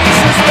 The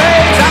ace of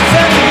spades. I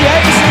said the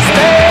ace of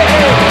spades.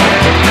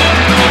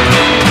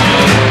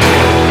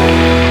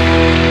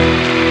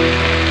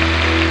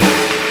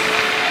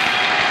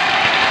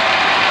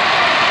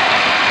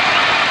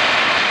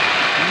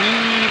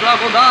 Мы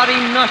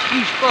благодарим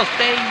наших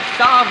гостей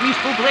за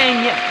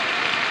выступление.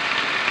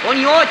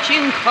 Они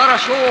очень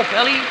хорошо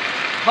пели.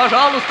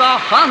 Пожалуйста,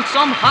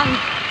 Хансом Ханк,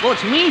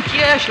 возьмите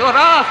еще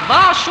раз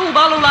вашу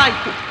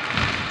балалайку.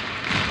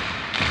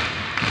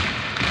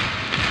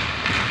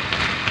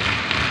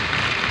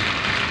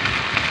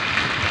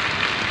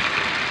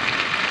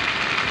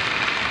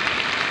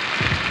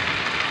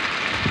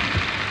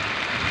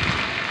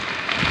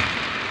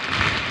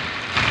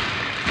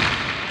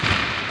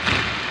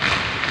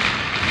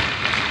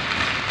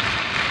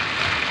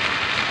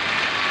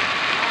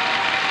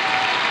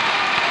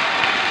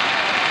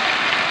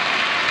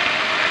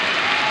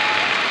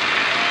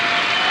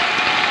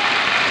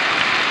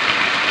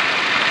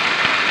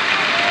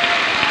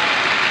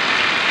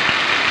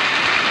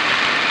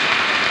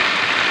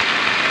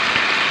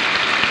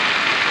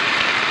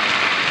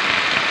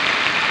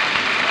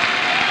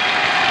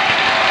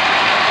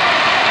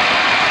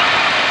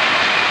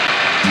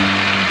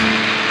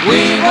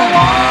 We were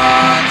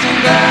wanting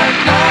that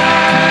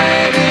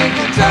night in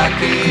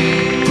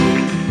Kentucky,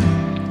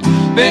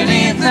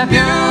 beneath the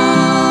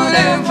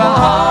beautiful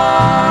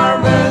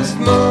harvest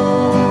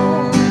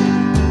moon,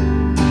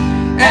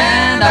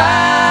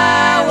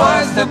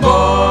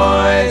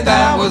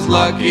 was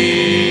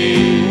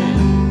lucky,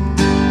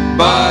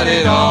 but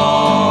it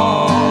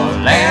all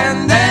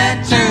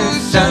ended too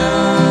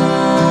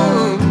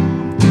soon.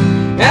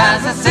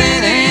 As I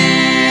sit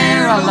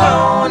here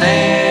alone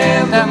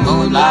in the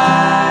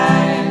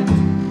moonlight,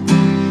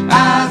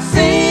 I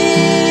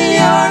see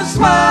your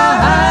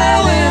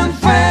smiling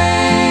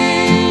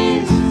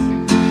face,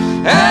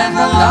 and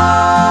I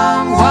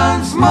long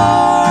once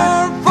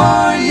more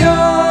for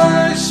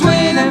your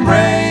sweet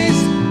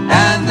embrace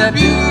and the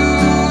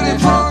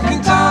beautiful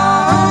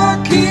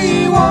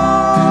Kentucky waltz.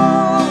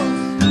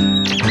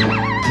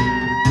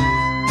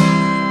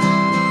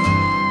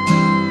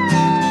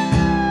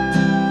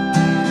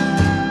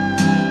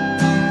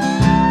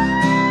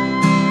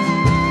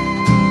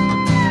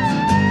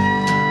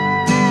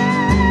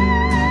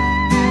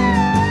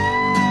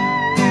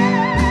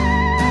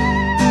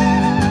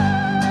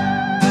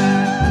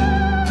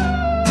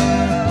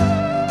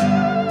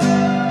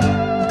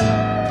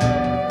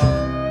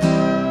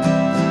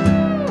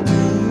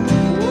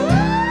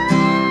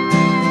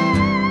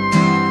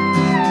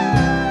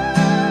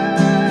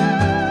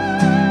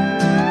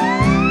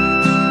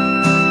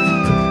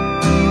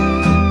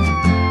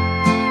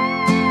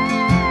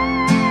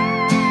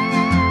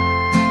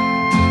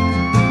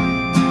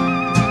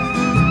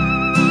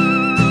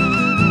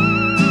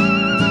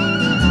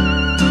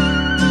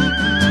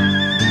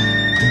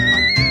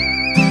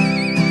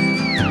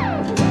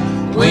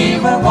 We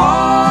were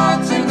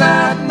waltzing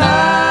that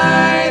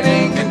night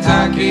in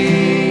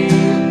Kentucky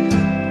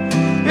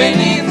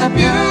beneath the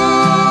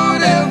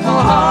beautiful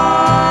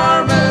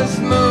harvest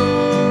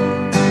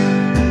moon,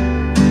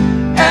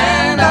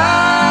 and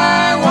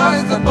I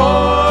was the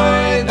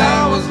boy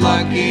that was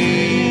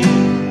lucky,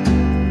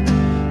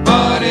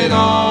 but it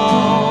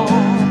all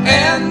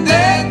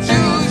ended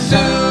too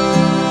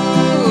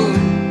soon.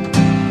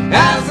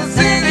 As I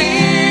sit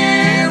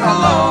here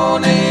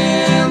alone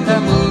in the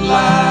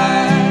moonlight,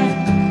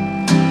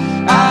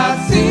 I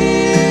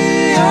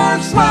see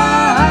your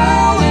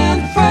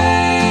smiling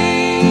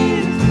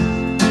face,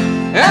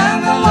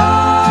 and I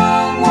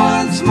long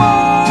once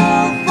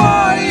more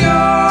for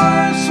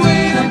your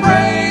sweet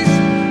embrace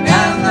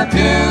and the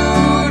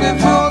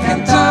beautiful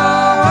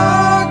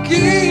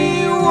Kentucky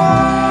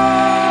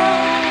waltz.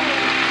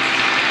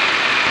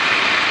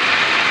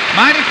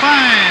 Mighty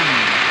fine,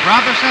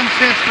 brothers and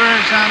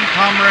sisters and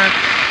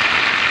comrades.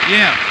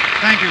 Yeah,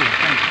 thank you,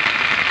 thank you.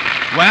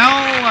 Well,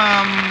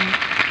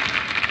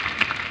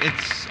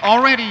 it's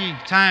already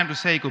time to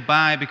say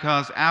goodbye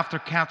because after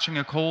catching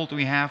a cold,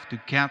 we have to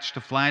catch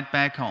the flight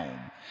back home.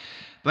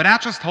 But I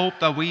just hope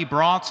that we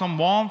brought some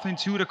warmth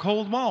into the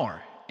Cold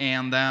War.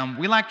 And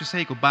we like to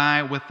say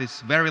goodbye with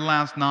this very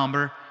last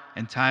number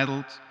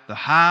entitled The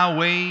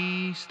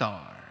Highway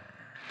Star.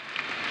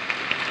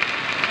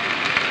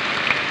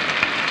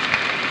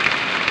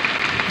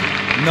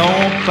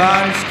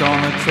 Nobody's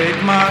gonna take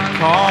my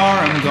car,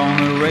 I'm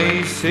gonna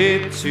race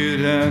it to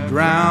the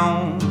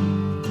ground.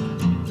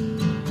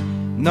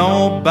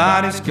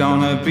 Nobody's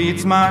gonna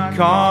beat my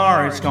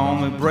car, it's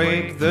gonna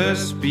break the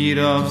speed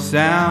of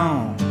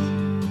sound.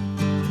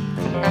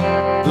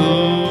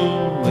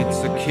 Ooh,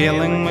 it's a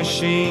killing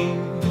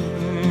machine,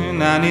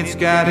 and it's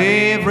got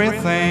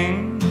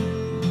everything.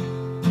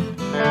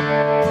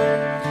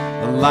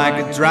 Like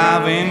a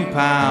driving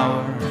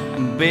power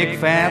and big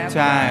fat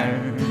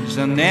tires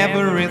and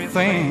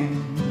everything.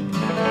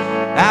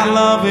 I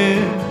love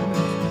it,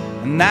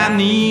 and I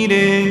need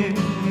it,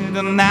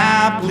 and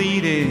I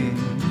bleed it.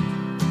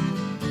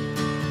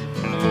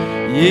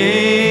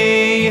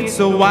 Yeah, it's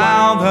a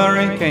wild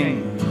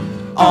hurricane.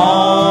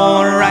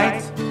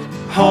 Alright,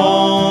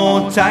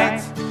 hold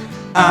tight,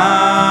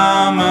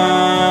 I'm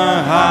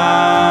a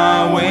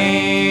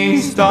highway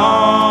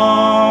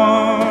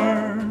star.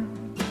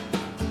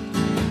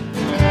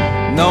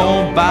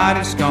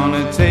 Nobody's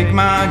gonna take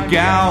my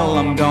gal,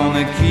 I'm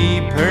gonna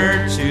keep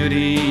her to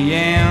the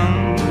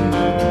end.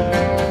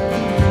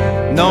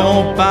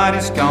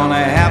 Nobody's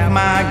gonna have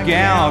my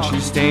gal, she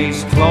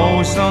stays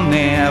close on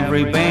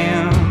every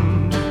bend.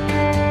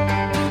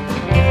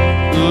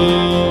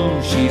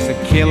 Ooh, she's a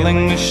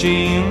killing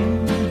machine,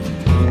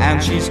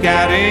 and she's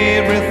got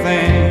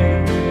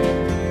everything.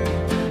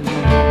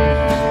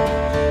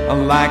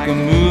 Like a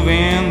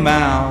moving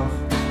mouth,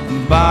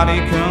 and body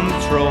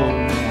control,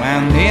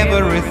 and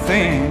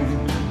everything.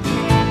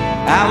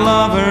 I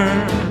love her,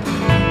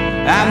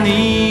 I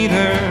need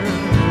her,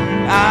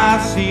 I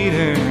see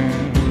her.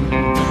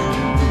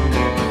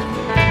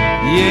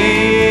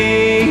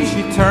 Yeah,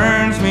 she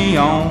turns me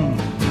on.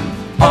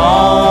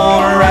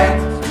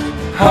 Alright,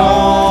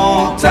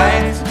 hold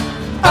tight,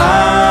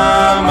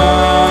 I'm a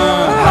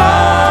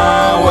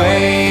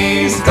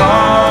highway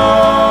star.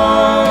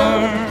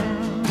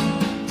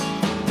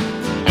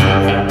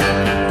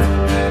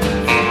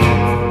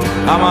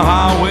 I'm a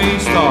highway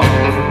star.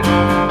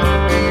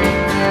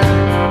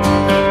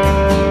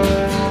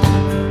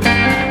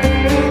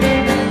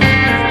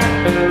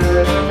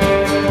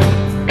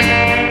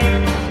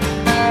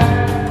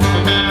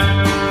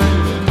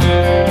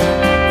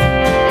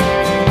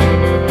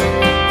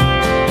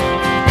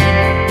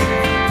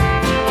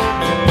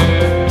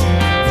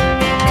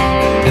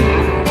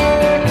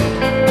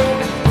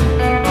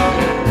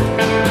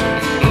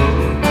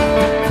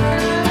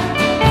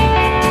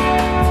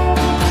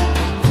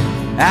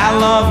 I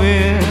love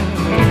it,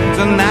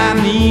 and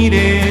I need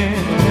it,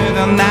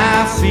 and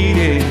I see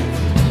it.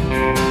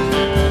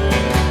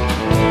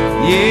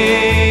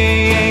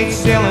 Yeah, 8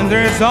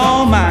 cylinders,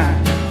 all mine.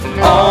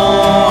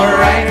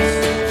 Alright,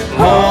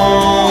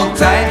 hold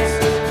tight,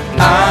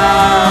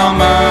 I'm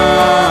a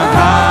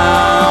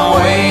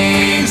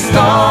highway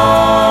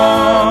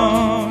star.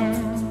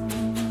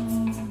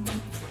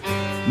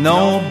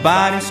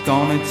 Nobody's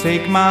gonna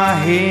take my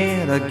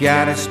head, I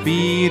got a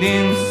speed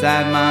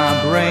inside my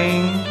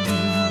brain.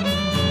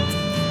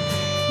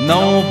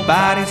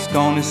 Nobody's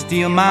gonna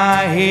steal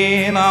my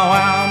head, now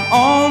I'm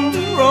on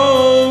the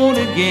road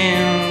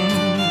again.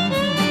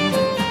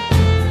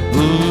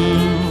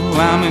 Ooh,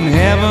 I'm in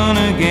heaven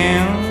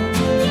again,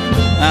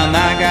 and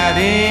I got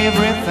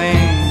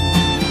everything,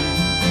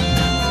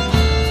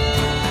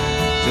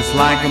 just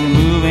like a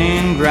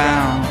moving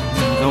ground,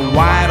 a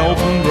wide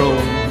open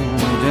road,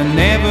 and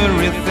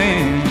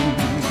everything.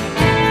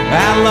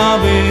 I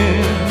love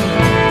it,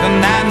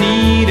 and I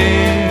need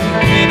it,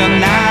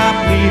 and I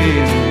bleed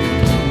it.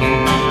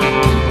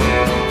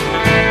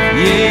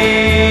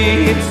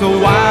 Yeah, it's a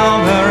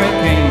wild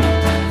hurricane.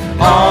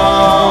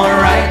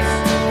 Alright,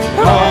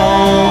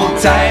 hold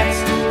tight,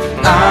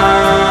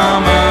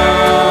 I'm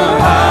a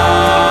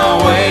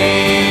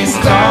highway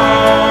star.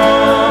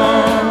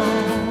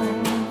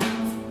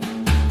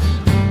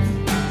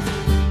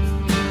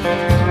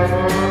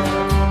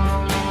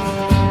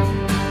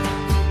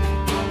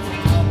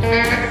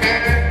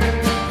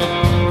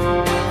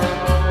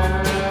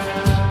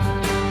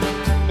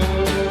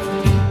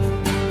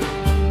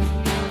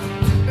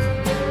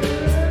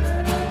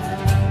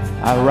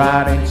 I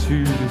ride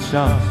into the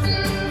sunset.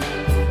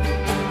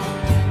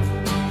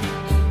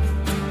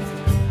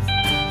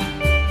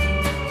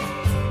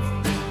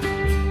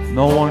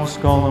 No one's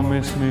gonna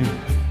miss me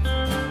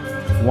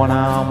when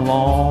I'm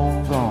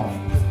long gone.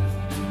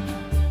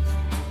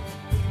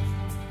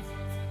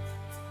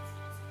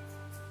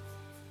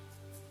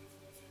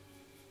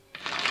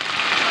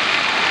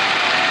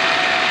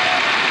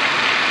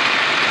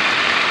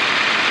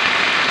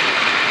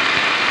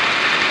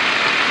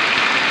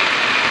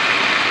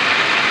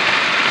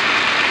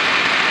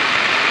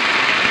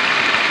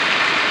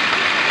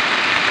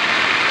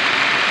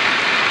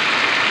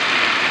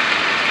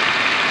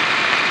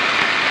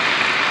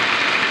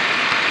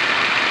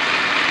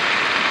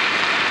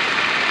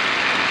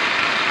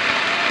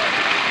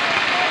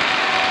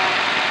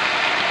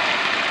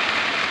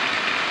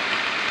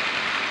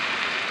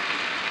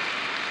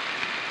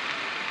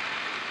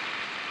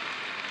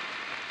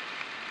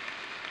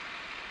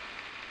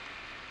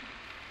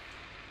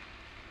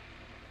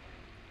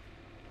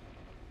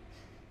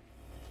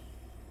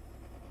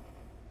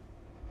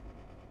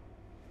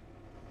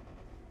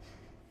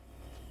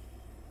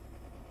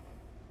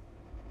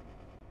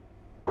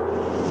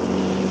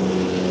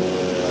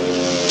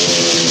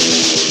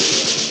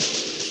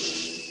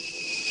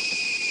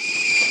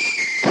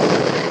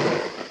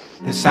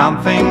 There's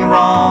something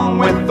wrong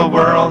with the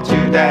world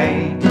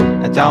today,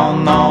 I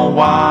don't know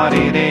what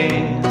it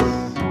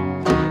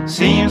is.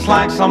 Seems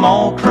like some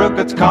old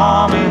crooked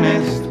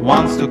communist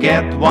wants to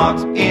get what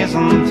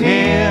isn't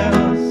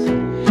his.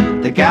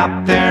 They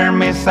got their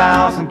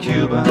missiles in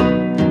Cuba,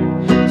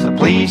 so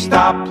please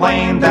stop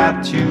playing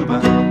that tuba.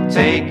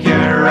 Take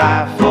your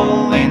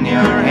rifle in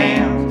your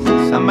hands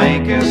and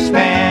make a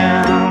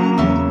stand.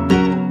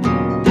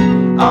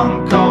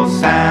 Uncle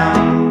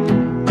Sam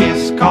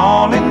is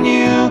calling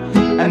you,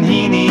 and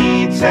he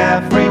needs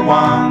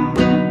everyone.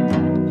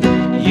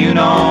 You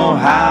know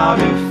how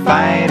to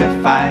fight a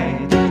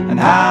fight, and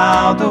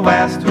how the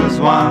West was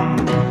won.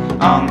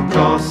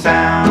 Uncle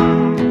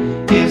Sam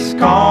is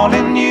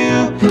calling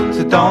you,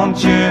 so don't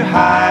you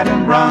hide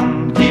and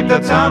run. Keep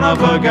that son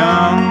of a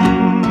gun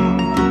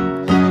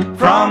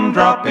from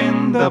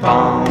dropping the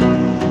bomb.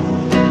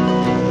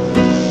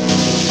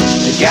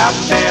 They got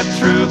their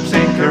troops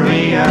in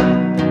Korea,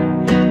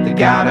 they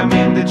got them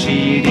in the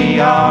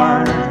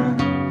GDR.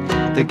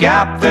 They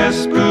got the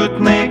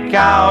Sputnik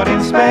out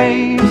in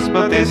space,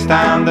 but this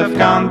time they've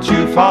gone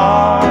too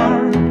far.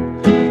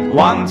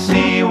 Once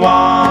he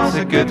was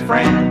a good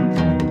friend,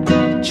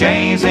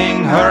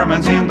 chasing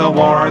Hermans in the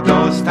war.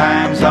 Those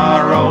times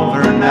are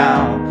over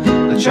now,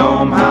 let's show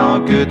them how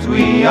good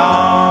we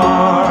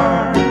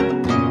are.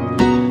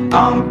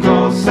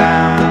 Uncle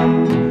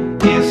Sam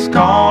is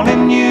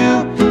calling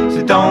you,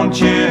 so don't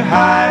you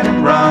hide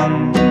and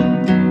run.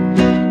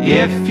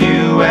 If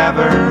you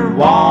ever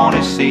want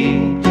to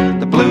see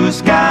the blue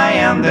sky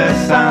and the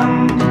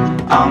sun,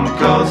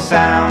 Uncle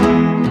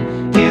Sam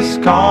is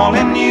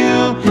calling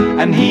you,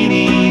 and he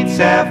needs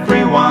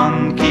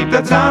everyone. Keep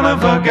that son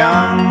of a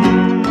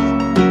gun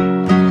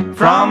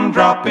from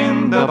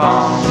dropping the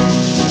bomb.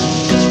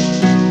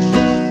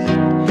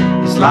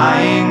 He's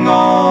lying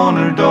on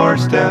her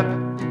doorstep,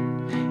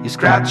 he's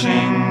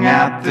scratching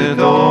at the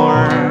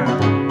door.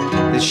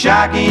 The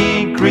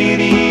shaggy,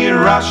 greedy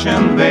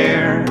Russian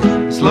bear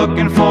is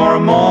looking for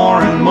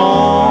more and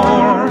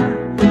more.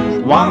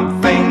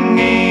 One thing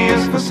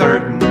is for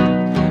certain,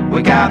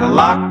 we gotta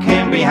lock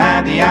him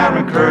behind the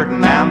iron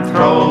curtain and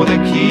throw the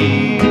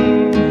key.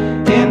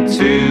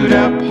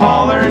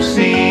 polar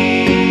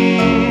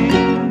sea.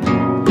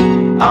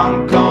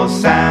 Uncle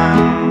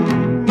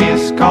Sam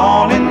is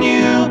calling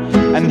you,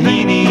 and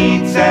he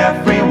needs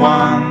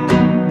everyone.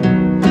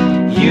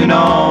 You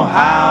know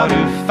how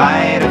to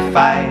fight a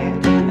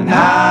fight, and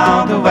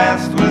how the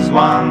West was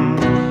won.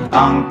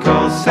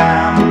 Uncle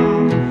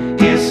Sam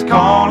is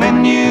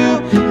calling you,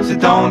 so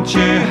don't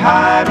you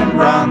hide and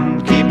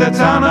run. Keep the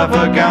son of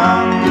a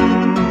gun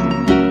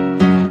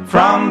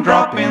from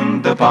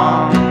dropping the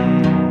bomb.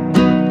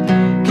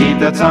 Keep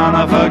the son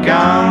of a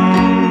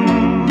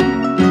gun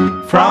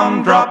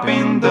from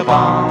dropping the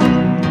bomb.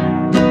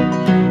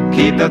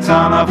 Keep the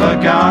son of a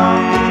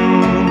gun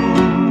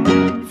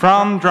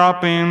from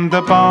dropping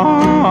the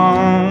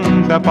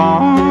bomb, the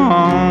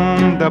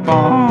bomb, the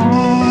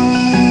bomb.